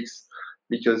 3 weeks,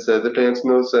 because the client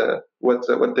knows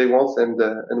what they want,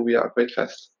 and we are quite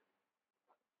fast.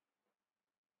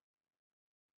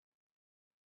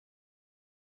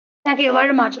 Thank you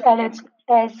very much, Alex.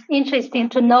 It's interesting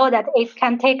to know that it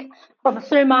can take from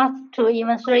 3 months to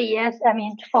even 3 years. I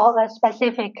mean, for a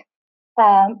specific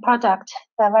product.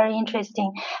 Very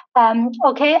interesting.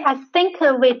 Okay, I think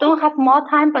we don't have more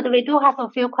time, but we do have a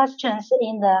few questions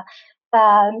in the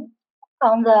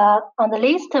on the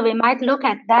list. We might look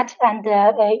at that, and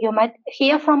you might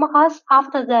hear from us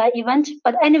after the event.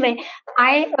 But anyway,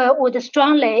 I would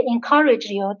strongly encourage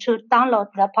you to download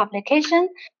the publication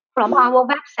from our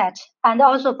website. And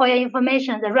also for your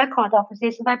information, the record of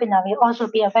this webinar will also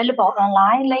be available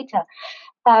online later.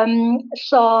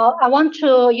 So I want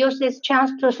to use this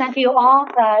chance to thank you all,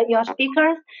 your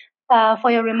speakers,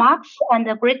 for your remarks and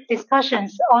the great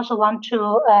discussions. Also want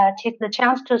to take the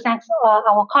chance to thank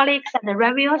our colleagues and the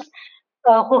reviewers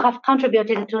who have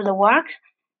contributed to the work.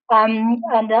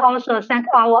 And also thank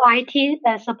our IT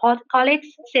support colleagues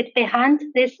sit behind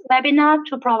this webinar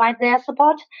to provide their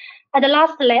support. And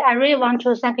lastly, I really want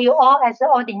to thank you all as the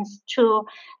audience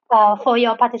for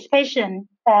your participation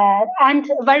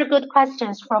and very good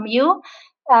questions from you.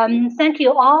 Thank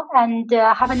you all, and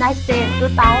have a nice day.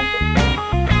 Goodbye.